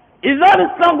 இதுதான்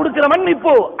இஸ்லாம் கொடுக்கிற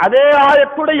மன்னிப்பு. அதே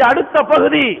ஆயத்துடைய அடுத்த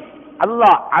பகுதி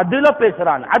அல்லாஹ் அதில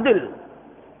பேசுறான். அதில்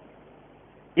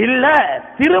இல்ல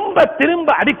திரும்ப திரும்ப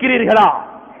அடிக்கிறீர்களா,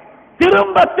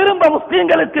 திரும்ப திரும்ப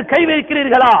முஸ்லிம்களுக்கு கை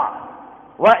வைக்கிறீர்களா,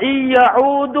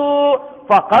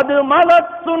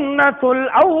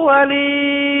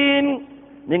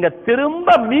 நீங்க திரும்ப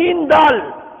மீண்டால்,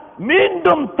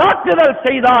 மீண்டும் தாக்குதல்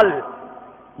செய்தால்,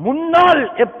 முன்னால்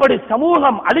எப்படி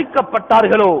சமூகம்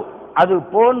அழிக்கப்பட்டார்களோ அது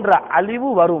போன்ற அழிவு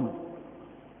வரும்.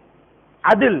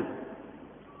 அதில்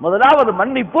முதலாவது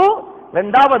மன்னிப்பு,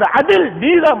 இரண்டாவது அதில்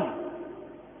நீதம்.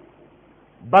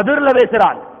 பத்ர்ல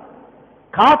பேசுறான்.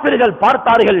 காபிர்கள்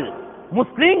பார்த்தார்கள்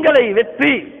முஸ்லிம்களை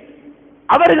வெற்றி,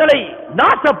 அவர்களை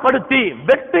நாசப்படுத்தி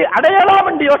வெற்றி அடையலாம்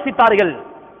என்று யோசித்தார்கள்.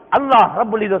 அல்லாஹ்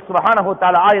ரப்புல் இஸ்ஸத் சுப்ஹானஹு வ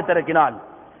தஆலா ஆயத் இறக்கினான்.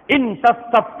 இன்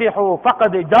தஸ்தஃபிஹு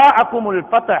ஃபகத் ஜாஅகுமுல்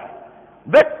ஃபத்ஹ்.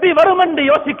 வெற்றி வரும் என்று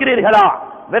யோசிக்கிறீர்களா,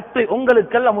 வெற்றி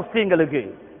உங்களுக்கல்ல முஸ்லிம்களுக்கு.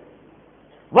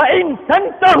 வ இன்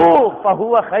தன்தஹு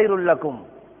ஃபஹுவ கைருல் லகும்.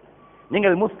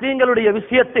 நீங்கள் முஸ்லிம்களுடைய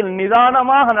விஷயத்தில்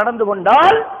நிதானமாக நடந்து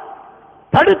கொண்டால்,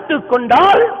 தடுத்துக்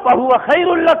கொண்டால், ஃபஹுவ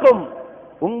கைருல் லகும்,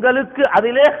 உங்களுக்கு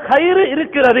அதிலே கைர்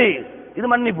இருக்கிறது. இது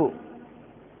மன்னிப்பு.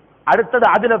 அடுத்தது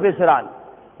அதில பேசுறான்.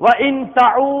 வ இன்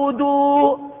தஊது,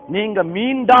 நீங்க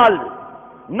மீண்டால்,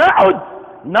 நஉத்,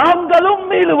 நாங்களும்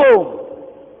மீளுவோம்.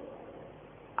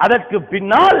 அதற்கு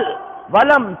பின்னால்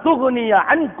வலம் துகுனிய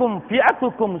அன்கும்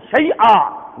ஃபிஅத்துக்கும் ஷைஆ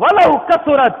வலவ்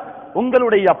கஸரத்,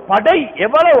 உங்களுடைய படை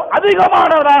எவ்வளவு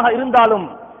அதிகமானவராக இருந்தாலும்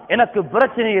எனக்கு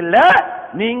பிரச்சனை இல்லை,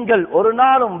 நீங்கள் ஒரு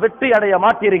நாளும் வெற்றி அடைய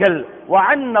மாட்டீர்கள். வ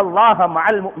அன்னல்லாஹ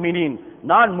மஅல் முஃமினீன்,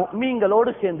 நான்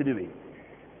முஃமின்களோடு சேர்ந்துடுவேன்.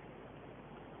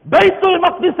 பைத்துல்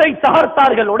மக்திஸை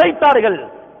தகர்த்தார்கள், உடைத்தார்கள்.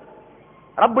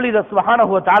 ரப்புல் இஸ்ஸத்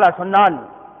சுப்ஹானஹு வ தஆலா சொன்னான்,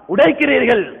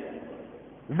 உடைக்கிறீர்கள்.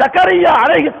 ஜக்கரியா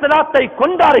அலைஹிஸ்ஸலாத்தை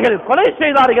கொண்டார்கள், கொலை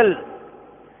செய்தார்கள்.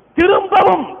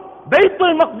 திரும்பவும்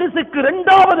பைத்துல் மக்திஸுக்கு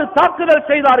இரண்டாவது தாக்குதல்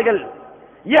செய்தார்கள்.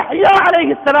 யஹ்யா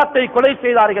அலைஹிஸ்ஸலாத்தை கொலை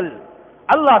செய்தார்கள்.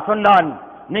 அல்லாஹ் சொன்னான்,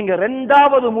 நீங்க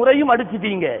இரண்டாவது முறையும்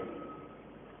அடிச்சிட்டீங்க,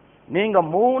 நீங்க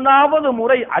மூணாவது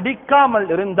முறை அடிக்காமல்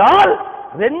இருந்தால்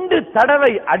 2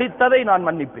 தடவை அடித்ததை நான்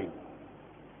மன்னிப்பேன்.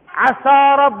 அஸா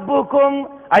ரப்புக்கும்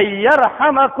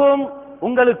அய்யர்ஹமக்கும்,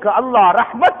 உங்களுக்கு அல்லாஹ்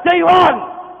ரஹ்மத் செய்வான்.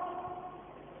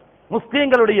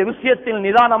 முஸ்லிம்களுடைய விஷயத்தில்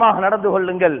நிதானமாக நடந்து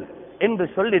கொள்ளுங்கள் என்று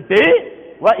சொல்லிட்டு,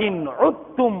 வ இன்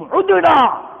உத்தும் உதுனா,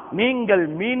 நீங்கள்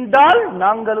மீண்டால்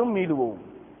நாங்களும் மீளுவோம்.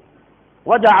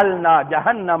 வஜஅல்னா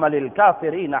ஜஹன்னம லில்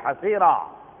காஃபிரீன ஹஸீரா,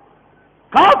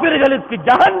 காபிர்களுக்கு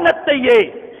ஜஹன்னத்தையே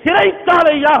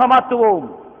சிறைச்சாலையாக மாற்றுவோம்.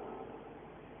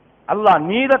 அல்லாஹ்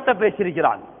நீதத்தை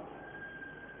பேசியிருக்கிறான்.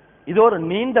 இது ஒரு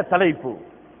நீண்ட தலைப்பு.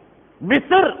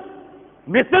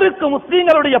 மிஸ்ருக்கு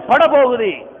முஸ்லிம்களுடைய பட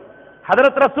போகுது.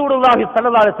 ஹஜ்ரத் ரசூலுல்லாஹி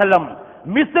ஸல்லல்லாஹு அலைஹி வஸல்லம்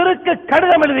மிஸ்ருக்கு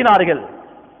கடிதம் எழுதினார்கள்.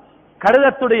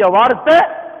 கடிதத்துடைய வார்த்தை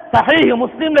சஹீஹ்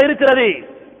முஸ்லிம்ல இருக்கிறது.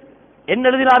 என்ன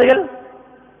எழுதினார்கள்?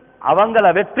 அவங்கள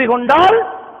வெற்றி கொண்டால்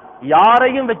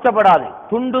யாரையும் வெச்சப்படாது,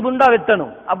 துண்டு துண்டா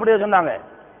வெட்டணும், அப்படியே சொன்னாங்க.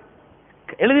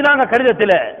 எழுதினாங்க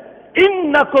கடிதத்தில்,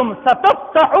 இன்னக்கும்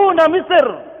சதஃப்தஹூன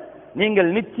மிஸ்ர், நீங்கள்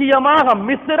நிச்சயமாக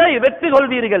மிஸ்ரை வெற்றி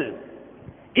கொள்வீர்கள்.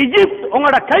 எகிப்து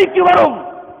உங்களோட கைக்கு வரும்.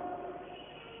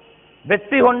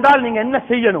 வெற்றி கொண்டால் நீங்க என்ன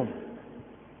செய்யணும்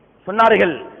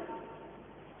சொன்னார்கள்.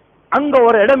 அங்க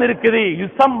ஒரு இடம் இருக்குது,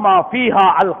 யுசம்மா ஃபீஹா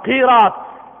அல் கீராத்,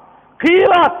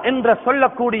 கீராத் என்ற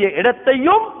சொல்லக்கூடிய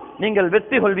இடத்தையும் நீங்கள்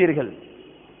வெற்றி கொள்வீர்கள்.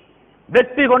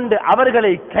 வெற்றி கொண்டு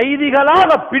அவர்களை கைதிகளாக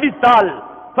பிடித்தால்,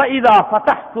 ஃபஇதா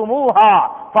ஃபதஹ்துமூஹா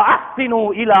ஃபஅஹ்சினூ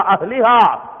இலா அஹ்லிஹா,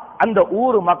 அந்த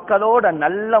ஊர் மக்களோட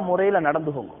நல்ல முறையில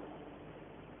நடந்துகோங்க.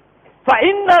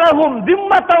 ஃபஇன்ன லஹும்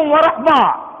திம்மத்தன் வ ரஹ்மா,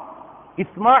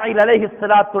 இஸ்மாயில்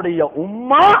அலைஹிஸ்ஸலாத்துடைய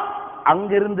உம்மா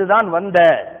அங்கிருந்து தான் வந்த,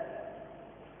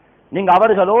 நீங்க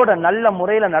அவர்களோட நல்ல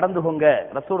முறையில நடந்துகோங்க.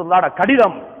 ரசூலுல்லாஹ்வோட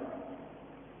கடிதம்.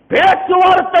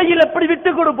 பேச்சுவார்த்தையில் எப்படி விட்டு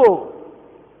கொடுப்போம்,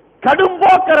 கடும்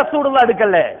போக்க ரசூலுல்லாஹ்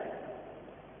எடுக்கல.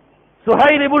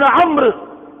 சுஹைல் இப்னு அம்ர்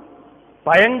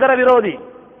பயங்கர விரோதி,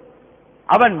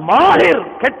 அவன் மாஹிர்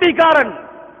கெட்டிக்காரன்.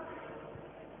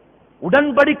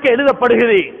 உடன்படிக்கை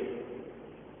எழுதப்படுகிறது.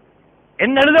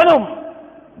 என்ன எழுதணும்?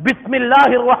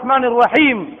 பிஸ்மில்லாஹிர் ரஹ்மானிர்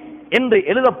ரஹீம் என்று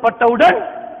எழுதப்பட்டவுடன்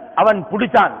அவன்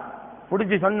பிடிச்சான்.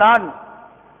 பிடிச்சு சொன்னான்,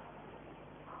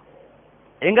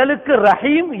 எங்களுக்கு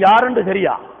ரஹீம் யாருன்னு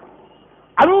தெரியா,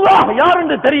 அல்லாஹ்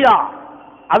யாருன்னு தெரியா,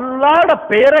 அல்லாஹ்ட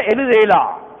பேரை எழுதேலா,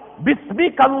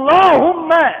 பிஸ்மிக்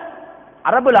அல்லாஹும்ம,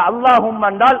 அரபுல அல்லாஹும்ம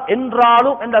என்றால்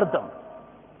என்றாலும் என்ற அர்த்தம்.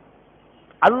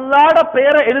 அல்லாஹ்ட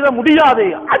பெயரை எழுத முடியாது.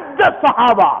 அஜ்ஜ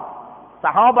சஹாபா,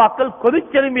 சஹாபாக்கள்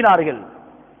கொதிச்செலும்பினார்கள்.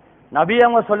 நபி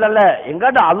அவங்க சொல்லல,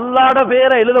 எங்கட அல்லாஹ்ட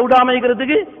பெயரை எழுத விடாம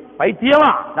இருக்கிறதுக்கு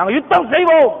பைத்தியமா, நாங்க யுத்தம்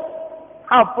செய்வோம்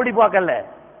அப்படி பார்க்கல.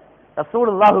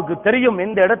 ரசூலுல்லாஹுக்கு தெரியும்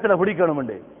எந்த இடத்துல பிடிக்கணும்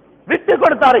என்று விட்டு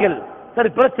கொடுத்தார்கள். சரி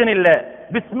பிரச்சனை இல்ல,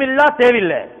 பிஸ்மில்லா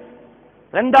தேவையில்லை.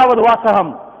 இரண்டாவது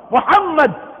வாசகம்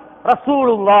முஹம்மத்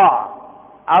ரசூலுல்லாஹ்.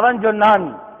 அவன் சொன்னான்,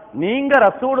 நீங்க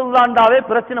ரசூலுல்லாஹ்ன்றாவே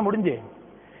பிரச்சனை முடிஞ்சு,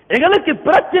 எங்களுக்கு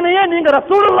பிரச்சனையே நீங்க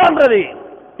ரசூலுல்லாஹ்ன்றது.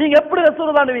 நீங்க எப்படி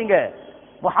ரசூலுல்லாஹ்ன்றீங்க?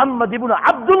 முஹம்மது இப்னு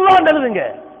அப்துல்லாஹ் எழுதுங்க,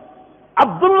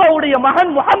 அப்துல்லாஹ்வுடைய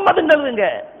மகன் முஹம்மது எழுதுங்க.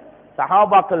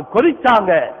 சஹாபாக்கள்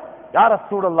கொதிச்சாங்க, யா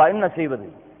ரசூலுல்லாஹ் என்ன செய்வது?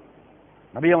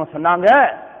 நபி அவங்க சொன்னாங்க,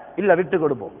 இல்ல விட்டு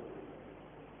கொடுப்போம்,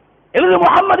 எழுது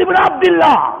முஹம்மது இப்னு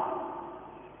அப்துல்லாஹ்.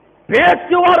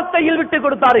 பேச்சுவார்த்தையில் விட்டு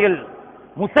கொடுத்தார்கள்.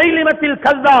 முசைலிமத்தில்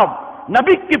கல்தாப்,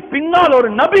 நபிக்கு பின்னால் ஒரு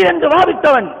நபி என்று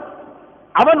வாதித்தவன்,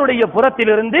 அவனுடைய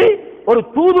புறத்திலிருந்து ஒரு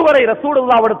தூதுவரை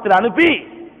ரசூலுல்லாஹ்விடத்தில் அனுப்பி,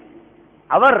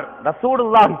 அவர்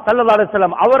ரசூலுல்லாஹி ஸல்லல்லாஹு அலைஹி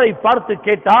வஸல்லம் அவரை பார்த்து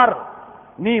கேட்டார்,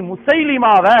 நீ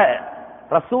முசைலிமாவை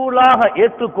ரசூலாக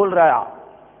ஏற்றுக்கொள்றாயா?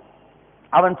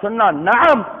 அவன் சொன்னான்,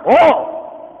 நஅம், ஓ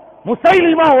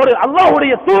முசைலிமா ஒரு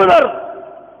அல்லாஹ்வுடைய தூதர்.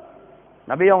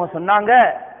 நபி அவங்க சொன்னாங்க,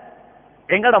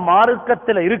 எங்கட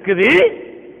மார்க்கத்தில் இருக்குது,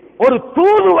 ஒரு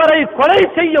தூதுவரை கொலை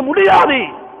செய்ய முடியாது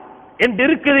என்று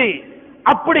இருக்குது.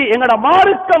 அப்படி எங்கட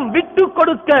மார்க்கம் விட்டு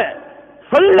கொடுக்க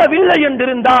சொல்லவில்லை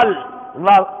என்றிருந்தால்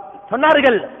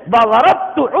சொன்னார்கள்,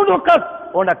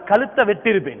 உன கழுத்தை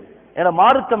வெட்டிருப்பேன். என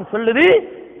மார்க்கம் சொல்லுது,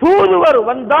 தூதுவர்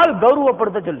வந்தால்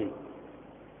கௌரவப்படுத்த சொல்லி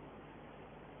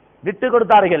விட்டு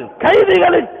கொடுத்தார்கள்.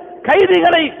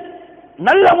 கைதிகளை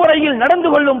நல்ல முறையில் நடந்து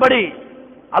கொள்ளும்படி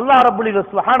அல்லாஹ் ரப்பல்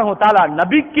இஸ்ஸத் சுப்ஹானஹு வ தஆலா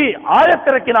நபிக்கு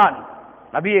ஆயத்திறக்கினான்.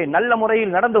 நபியே நல்ல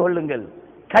முறையில் நடந்து கொள்ளுங்கள்.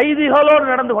 கைதிகளோடு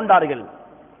நடந்து கொண்டார்கள்.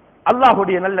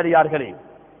 அல்லாஹ்வுடைய நல்லடியார்களே,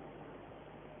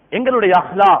 எங்களுடைய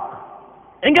அஹ்லாக்,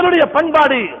 எங்களுடைய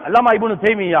பண்பாடு, அல்லாமா இப்னு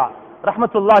தைமியா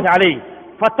ரஹ்மத்துல்லாஹி அலைஹி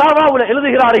ஃபத்தாவாவுல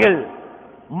எழுதுகிறார்கள்,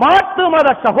 மாற்று மத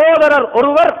சகோதரர்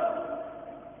ஒருவர்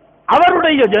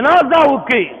அவருடைய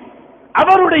ஜனாசாவுக்கு,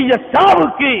 அவருடைய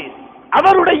ஷாவுக்கு,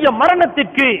 அவருடைய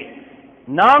மரணத்திற்கு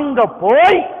நாங்க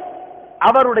போய்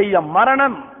அவருடைய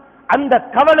மரணம் அந்த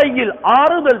கவலையில்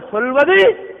ஆறுதல் சொல்வது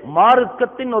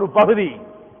மார்க்கத்தின் ஒரு பகுதி.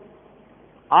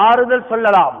 ஆறுதல்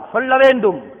சொல்லலாம், சொல்ல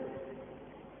வேண்டும்.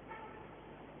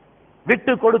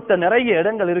 விட்டு கொடுத்த நிறைய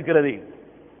இடங்கள் இருக்கிறது.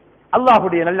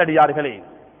 அல்லாஹ்வுடைய நல்லடியார்களே,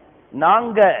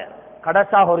 நாங்க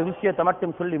கடைசாக ஒரு விஷயத்தை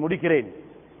மட்டும் சொல்லி முடிக்கிறேன்.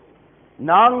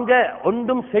 நாங்க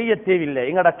ஒன்றும் செய்ய தேவையில்லை,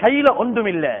 எங்கட கையில ஒன்றும்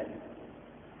இல்லை,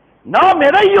 நாம்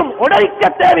எதையும் உடைக்க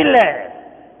தேவையில்லை.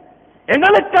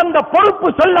 எங்களுக்கு அந்த பொறுப்பு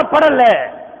சொல்லப்படல.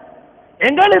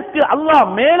 எங்களுக்கு அல்லாஹ்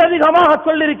மேலதிகமாக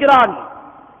சொல்லியிருக்கிறான்,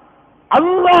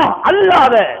 அல்லாஹ்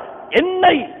அல்லாத,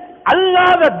 என்னை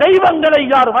அல்லாத தெய்வங்களை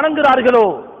யார் வணங்குகிறார்களோ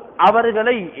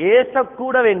அவர்களை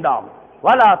ஏசக்கூட வேண்டாம்.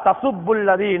 வலா தசுப்புல்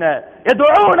லதீன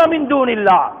யதுஊன மின்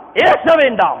தூனில்லாஹ், ஏச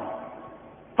வேண்டாம்.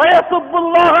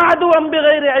 ஃபயசுப்புல்லாஹ அதுவம்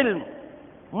பிகைரி இல்ம்,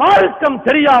 மார்க்கம்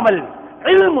தெரியாமல்,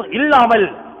 இல்ம் இல்லாமல்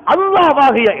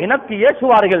அல்லாஹ்வாகிய எனக்கு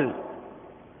ஏசுவார்கள்.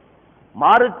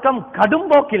 மார்க்கம்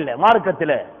கடும்போக்கில்லை,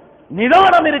 மார்க்கத்தில்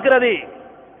நிதானம் இருக்கிறது.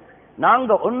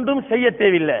 நாங்க ஒன்றும் செய்ய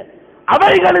தேவையில்லை.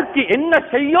 அவைகளுக்கு என்ன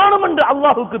செய்யணும் என்று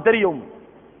அல்லாஹுக்கு தெரியும்.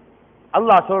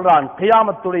 அல்லாஹ் சொல்றான்,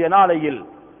 கியாமத்துடைய நாளையில்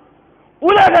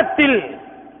உலகத்தில்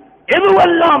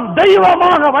எதுவெல்லாம்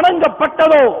தெய்வமாக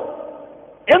வணங்கப்பட்டதோ,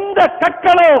 எந்த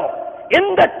கற்களோ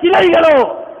எந்த சிலைகளோ,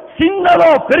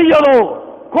 சின்னதோ பெரியதோ,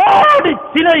 கோடி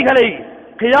சிலைகளை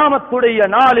கியாமத்துடைய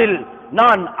நாளில்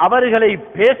நான் அவர்களை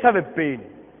பேச வைப்பேன்.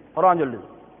 குர்ஆன் சொல்லுது,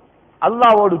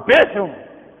 அல்லாஹ்வோடு பேசும்,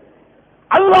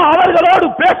 அல்லாஹ் அவர்களோடு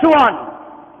பேசுவான்.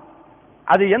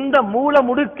 அது எந்த மூல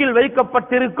முடுக்கில்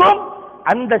வைக்கப்பட்டிருக்கும்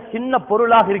அந்த சின்ன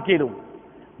பொருளாக இருக்கேனும்,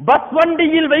 பஸ்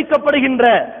வண்டியில் வைக்கப்படுகின்ற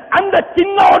அந்த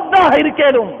சின்ன ஒன்றாக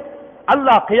இருக்கேனும்,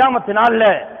 அல்லாஹ் கியாமத்தினால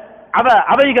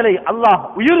அவைகளை அல்லாஹ்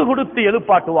உயிர் கொடுத்து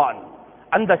எழுப்பாட்டுவான்.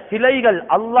 அந்த சிலைகள்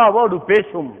அல்லாஹ்வோடு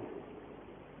பேசும்.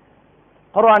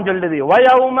 குர்ஆன் சொல்லுது,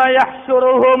 வயௌம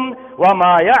யஹ்ஷுருஹும்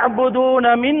வமா யஅபுதூன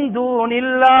மின்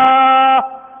தூனில்லாஹ்,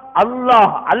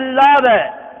 அல்லாஹ் அல்லாத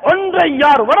ஒன்றை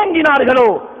யார் வணங்கினார்களோ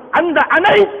அந்த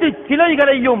அனைத்து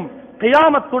சிலைகளையும்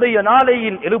கியாமத்துடைய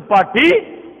நாளையில் எழுப்பாட்டி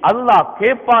அல்லாஹ்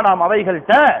கேட்பானாம்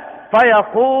அவைகள்ட்ட,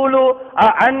 ஃபயகூலு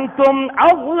அஅன்தும்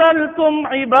அضللتم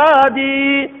இபாதி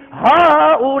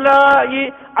ஹாஉலாஇ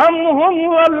அம் ஹும்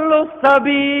வல்லஸ்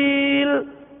சபீல்.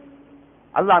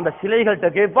 அல்லாஹ் அந்த சிலைகள்ட்ட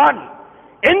கேட்பான்,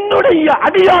 என்னுடைய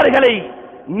அடியார்களை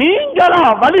நீங்களா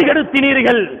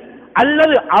வழிகெடுத்தினீர்கள்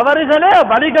அல்லது அவர்களே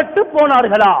வழிகட்டு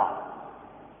போனார்களா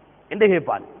என்று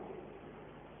கேட்பான்.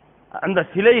 அந்த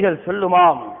சிலைகள்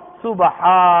சொல்லுமாம்,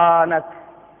 சுபஹானக்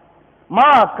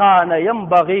மா கான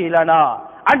யம்பகி லனா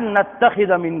அன்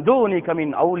நத்தகித மின் தூனிக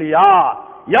மின் அவுலியா.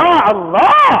 யா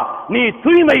அல்லாஹ், நீ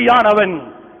தூய்மையானவன்,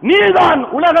 நீதான்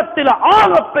உலகத்தில்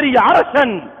ஆகப்பெரிய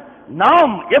அரசன்.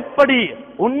 நாம் எப்படி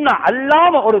உன்னை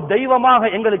அல்லாம ஒரு தெய்வமாக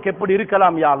எங்களுக்கு எப்படி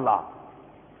இருக்கலாம் யா அல்லாஹ்?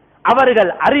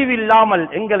 அவர்கள் அறிவில்லாமல்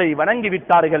எங்களை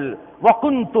வணங்கிவிட்டார்கள்.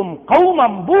 வகுந்தும்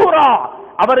கௌமம் பூரா,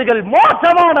 அவர்கள்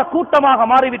மோசமான கூட்டமாக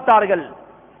மாறிவிட்டார்கள்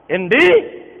என்று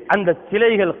அந்த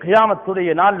சிலைகள் கியாமத்துடைய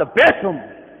நாள்ல பேசும்.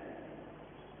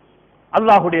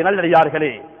 அல்லாஹுடைய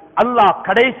நல்லடியார்களே, அல்லாஹ்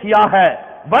கடைசியாக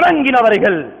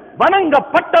வணங்கினவர்கள்,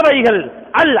 வணங்கப்பட்டவைகள்,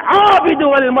 அல் ஆபிது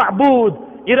வல் மஅபூத்,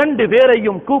 இரண்டு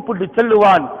பேரையும் கூப்பிட்டு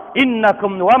சொல்லுவான்.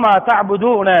 இன்னக்கும் வமா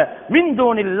தஅபுதூன மின்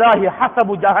தூனில்லாஹி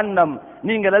ஹஸபு ஜஹன்னம்,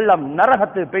 நீங்கள் எல்லாம்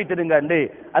நரகத்துக்கு போய்ட்டிருங்க என்று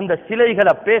அந்த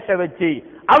சிலைகளை பேச வச்சு,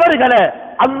 அவர்களை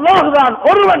அல்லாஹ்தான்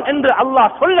ஒருவன் என்று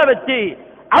அல்லாஹ் சொல்ல வச்சு,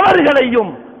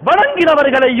 அவர்களையும்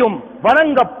வணங்கினவர்களையும்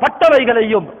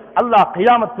வணங்கப்பட்டவைகளையும் அல்லாஹ்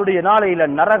கியாமத்துடைய நாளையில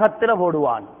நரகத்தில்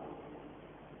போடுவான்.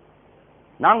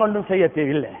 நாங்க ஒன்றும் செய்ய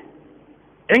தேவையில்லை.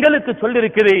 எங்களுக்கு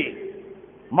சொல்லிருக்கிறே,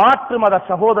 மாற்று மத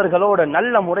சகோதரர்களோட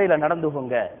நல்ல முறையில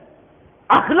நடந்துகோங்க,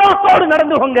 அஹ்லாக்கோடு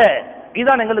நடந்துகோங்க.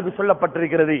 இதுதான் எங்களுக்கு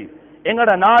சொல்லப்பட்டிருக்கிறது.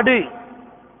 எங்கட நாடு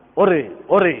ஒரு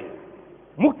ஒரு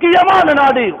முக்கியமான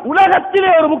நாடு, உலகத்திலே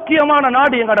ஒரு முக்கியமான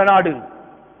நாடு எங்கட நாடு.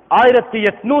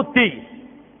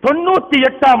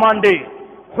 1898ஆம் ஆண்டு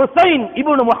ஹுசைன்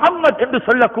இப்னு முஹம்மத் என்று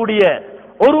சொல்லக்கூடிய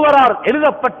ஒருவரால்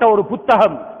எழுதப்பட்ட ஒரு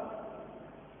புத்தகம்.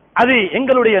 அது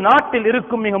எங்களுடைய நாட்டில்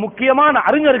இருக்கும் மிக முக்கியமான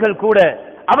அறிஞர்கள் கூட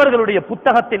அவர்களுடைய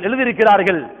புத்தகத்தில்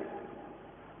எழுதியிருக்கிறார்கள்.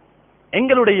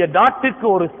 எங்களுடைய நாட்டுக்கு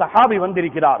ஒரு சஹாபி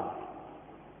வந்திருக்கிறார்,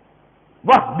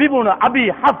 வஹ்ப் இப்னு அபி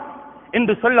ஹஃப்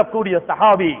என்று சொல்லக்கூடிய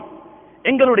சஹாபி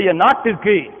எங்களுடைய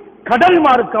நாட்டிற்கு கடல்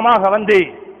மார்க்கமாக வந்து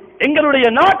எங்களுடைய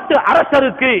நாட்டு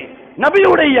அரசருக்கு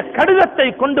நபியுடைய கடிதத்தை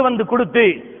கொண்டு வந்து கொடுத்து,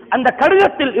 அந்த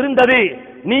கடிதத்தில் இருந்தது,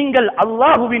 நீங்கள்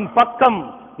அல்லாஹுவின் பக்கம்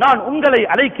நான் உங்களை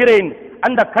அழைக்கிறேன்.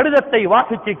 அந்த கடிதத்தை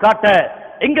வாசித்து காட்ட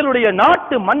எங்களுடைய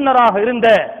நாட்டு மன்னராக இருந்த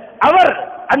அவர்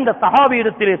அந்த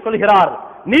சஹாபியிடத்திலே சொல்கிறார்,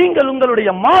 நீங்கள் உங்களுடைய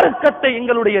மார்க்கத்தை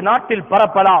எங்களுடைய நாட்டில்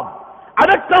பரப்பலாம்,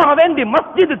 அதற்காக வேண்டி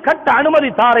மஸ்ஜித் கட்ட அனுமதி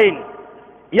தாரேன்.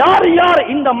 யார் யார்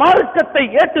இந்த மார்க்கத்தை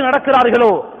ஏற்று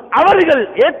நடக்கிறார்களோ அவர்கள்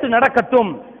ஏற்று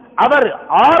நடக்கட்டும். அவர்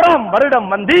 6ஆம் வருடம்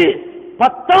வந்து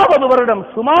 10வது வருடம்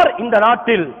சுமார் இந்த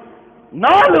நாட்டில்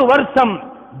 4 வருஷம்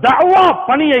தஅவா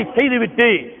பணியை செய்துவிட்டு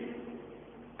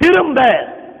திரும்ப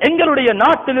எங்களுடைய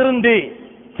நாட்டிலிருந்து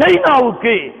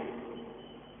சைனாவுக்கு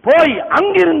போய்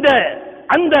அங்கிருந்த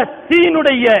அந்த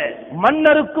சீனுடைய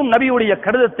மன்னருக்கும் நபியுடைய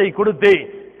கடிதத்தை கொடுத்து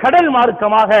கடல்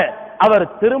மார்க்கமாக அவர்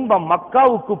திரும்ப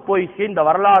மக்காவுக்கு போய் சேர்ந்த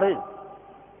வரலாறு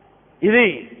இது.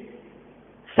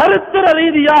 சரித்திர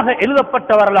ரீதியாக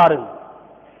எழுதப்பட்ட வரலாறு.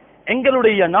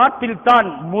 எங்களுடைய நாட்டில் தான்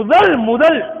முதல்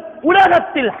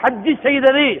உலகத்தில் ஹஜ்ஜி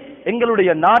செய்தது எங்களுடைய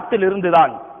நாட்டில்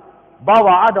இருந்துதான்.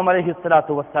 பாபா ஆதம்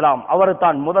அலைஹிஸ்ஸலாத்து வஸ்ஸலாம் அவர்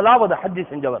தான் முதலாவது ஹஜ்ஜி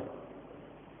செஞ்சவர்.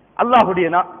 அல்லாஹ்வுடைய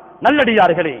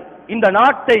நல்லடியார்களே, இந்த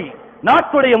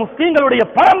நாட்டுடைய முஸ்லிம்களுடைய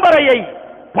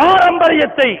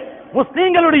பாரம்பரியத்தை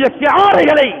முஸ்லிம்களுடைய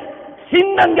ஷிஆர்களை,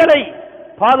 சின்னங்களை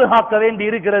பாதுகாக்க வேண்டி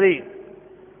இருக்கிறது.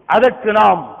 அதற்கு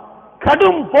நாம்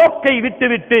கடும் போக்கை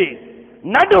விட்டுவிட்டு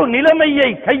நடு நிலைமையை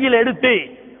கையில் எடுத்து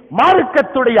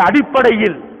மார்க்கத்துடைய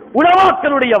அடிப்படையில்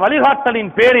உலமாக்களுடைய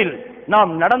வழிகாட்டலின் பேரில்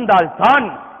நாம் நடந்தால் தான்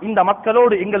இந்த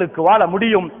மக்களோடு எங்களுக்கு வாழ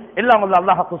முடியும். எல்லாம் வல்ல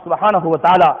அல்லாஹ் சுப்ஹானஹு வ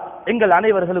தஆலா எங்கள்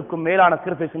அனைவர்களுக்கும் மேலான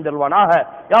கிருபை செஞ்சல்வானாக.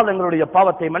 யா அல்லாஹ் எங்களுடைய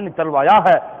பாவத்தை மன்னித்தல்வாயாக.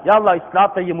 யா அல்லாஹ்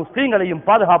இஸ்லாத்தையும் முஸ்லிம்களையும்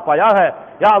பாதுகாப்பாயாக.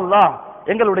 யா அல்லாஹ்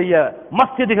எங்களுடைய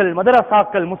மஸ்ஜிதுகள்,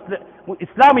 மதரசாக்கள்,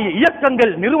 இஸ்லாமிய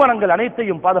இயக்கங்கள், நிறுவனங்கள்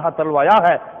அனைத்தையும் பாதுகாத்தல்வாயாக.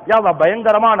 யா அல்லாஹ்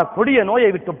பயங்கரமான கொடிய நோயை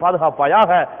விட்டும்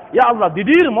பாதுகாப்பாயாக. யா அல்லாஹ்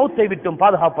திடீர் மௌத்தை விட்டும்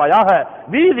பாதுகாப்பாயாக.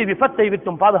 வீதி விபத்தை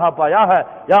விட்டும் பாதுகாப்பாயாக.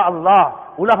 யா அல்லாஹ்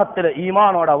உலகத்தில்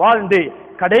ஈமானோட வாழ்ந்து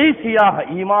கடைசியாக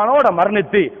ஈமானோட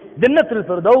மரணித்து ஜன்னத்துல்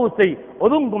ஃபிர்தௌஸை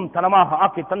ஒதுங்கும் தனமாக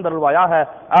ஆக்கி தந்தருள்வாயாக.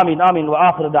 ஆமீன் ஆமீன். வ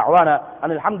ஆகிரு தஅவானா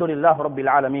அனில் ஹம்துலில்லாஹி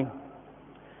ரப்பில் ஆலமீன்.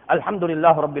 الحمد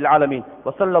لله رب العالمين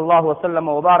وصلى الله وسلم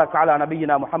وبارك على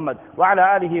نبينا محمد وعلى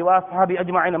آله وأصحابه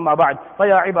أجمعين. أما بعد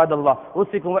فيا عباد الله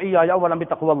أوصيكم وإياي أولا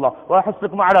بتقوى الله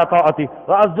وأحثكم على طاعته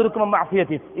وأزجركم من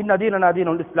معصيته. إن ديننا دين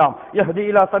الإسلام يهدي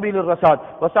إلى سبيل الرشاد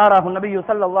وساره النبي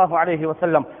صلى الله عليه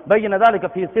وسلم بين ذلك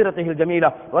في سيرته الجميلة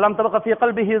ولم تبق في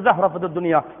قلبه زهرة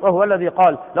الدنيا وهو الذي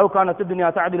قال لو كانت الدنيا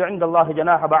تعدل عند الله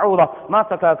جناح بعوضة ما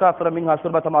سكى كافرا منها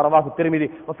شربة ما رواه الترمذي.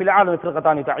 وفي العالم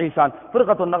فرقتان تعيشان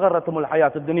فرقة غرتهم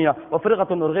الحياة الدنيا الدنيا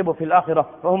وفرقة أرغب في الآخرة،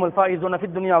 وهم الفائزون في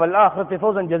الدنيا والآخرة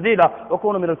فوزا جزيلا.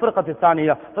 وكونوا من الفرقة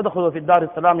الثانية تدخلوا في الدار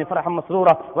السلام فرحا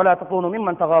مسرورا، ولا تكونوا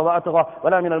ممن طغى وأطغى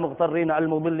ولا من المغترين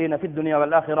المضلين في الدنيا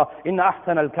والآخرة. إن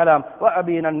أحسن الكلام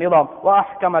وأبين النظام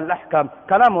وأحكم الأحكام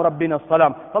كلام ربنا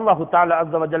السلام. فالله تعالى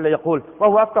عز وجل يقول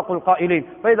وهو أصدق القائلين: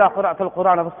 فإذا قرأت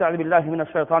القرآن فاستعذ بالله من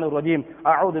الشيطان الرجيم.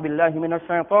 أعوذ بالله من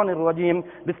الشيطان الرجيم.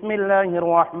 بسم الله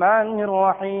الرحمن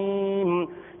الرحيم.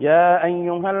 يا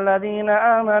أيها الذين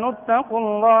آمنوا اتقوا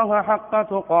الله حق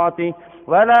تقاته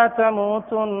ولا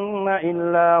تموتن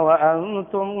إلا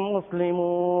وأنتم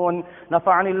مسلمون.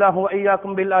 نفعني الله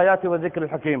وإياكم بالآيات والذكر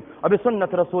الحكيم وبسنة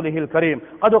رسوله الكريم.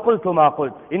 قد قلت ما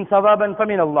قلت، إن صوابا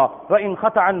فمن الله وإن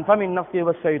خطأ فمن نفسي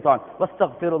والشيطان،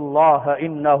 واستغفر الله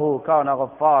إنه كان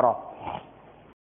غفارا.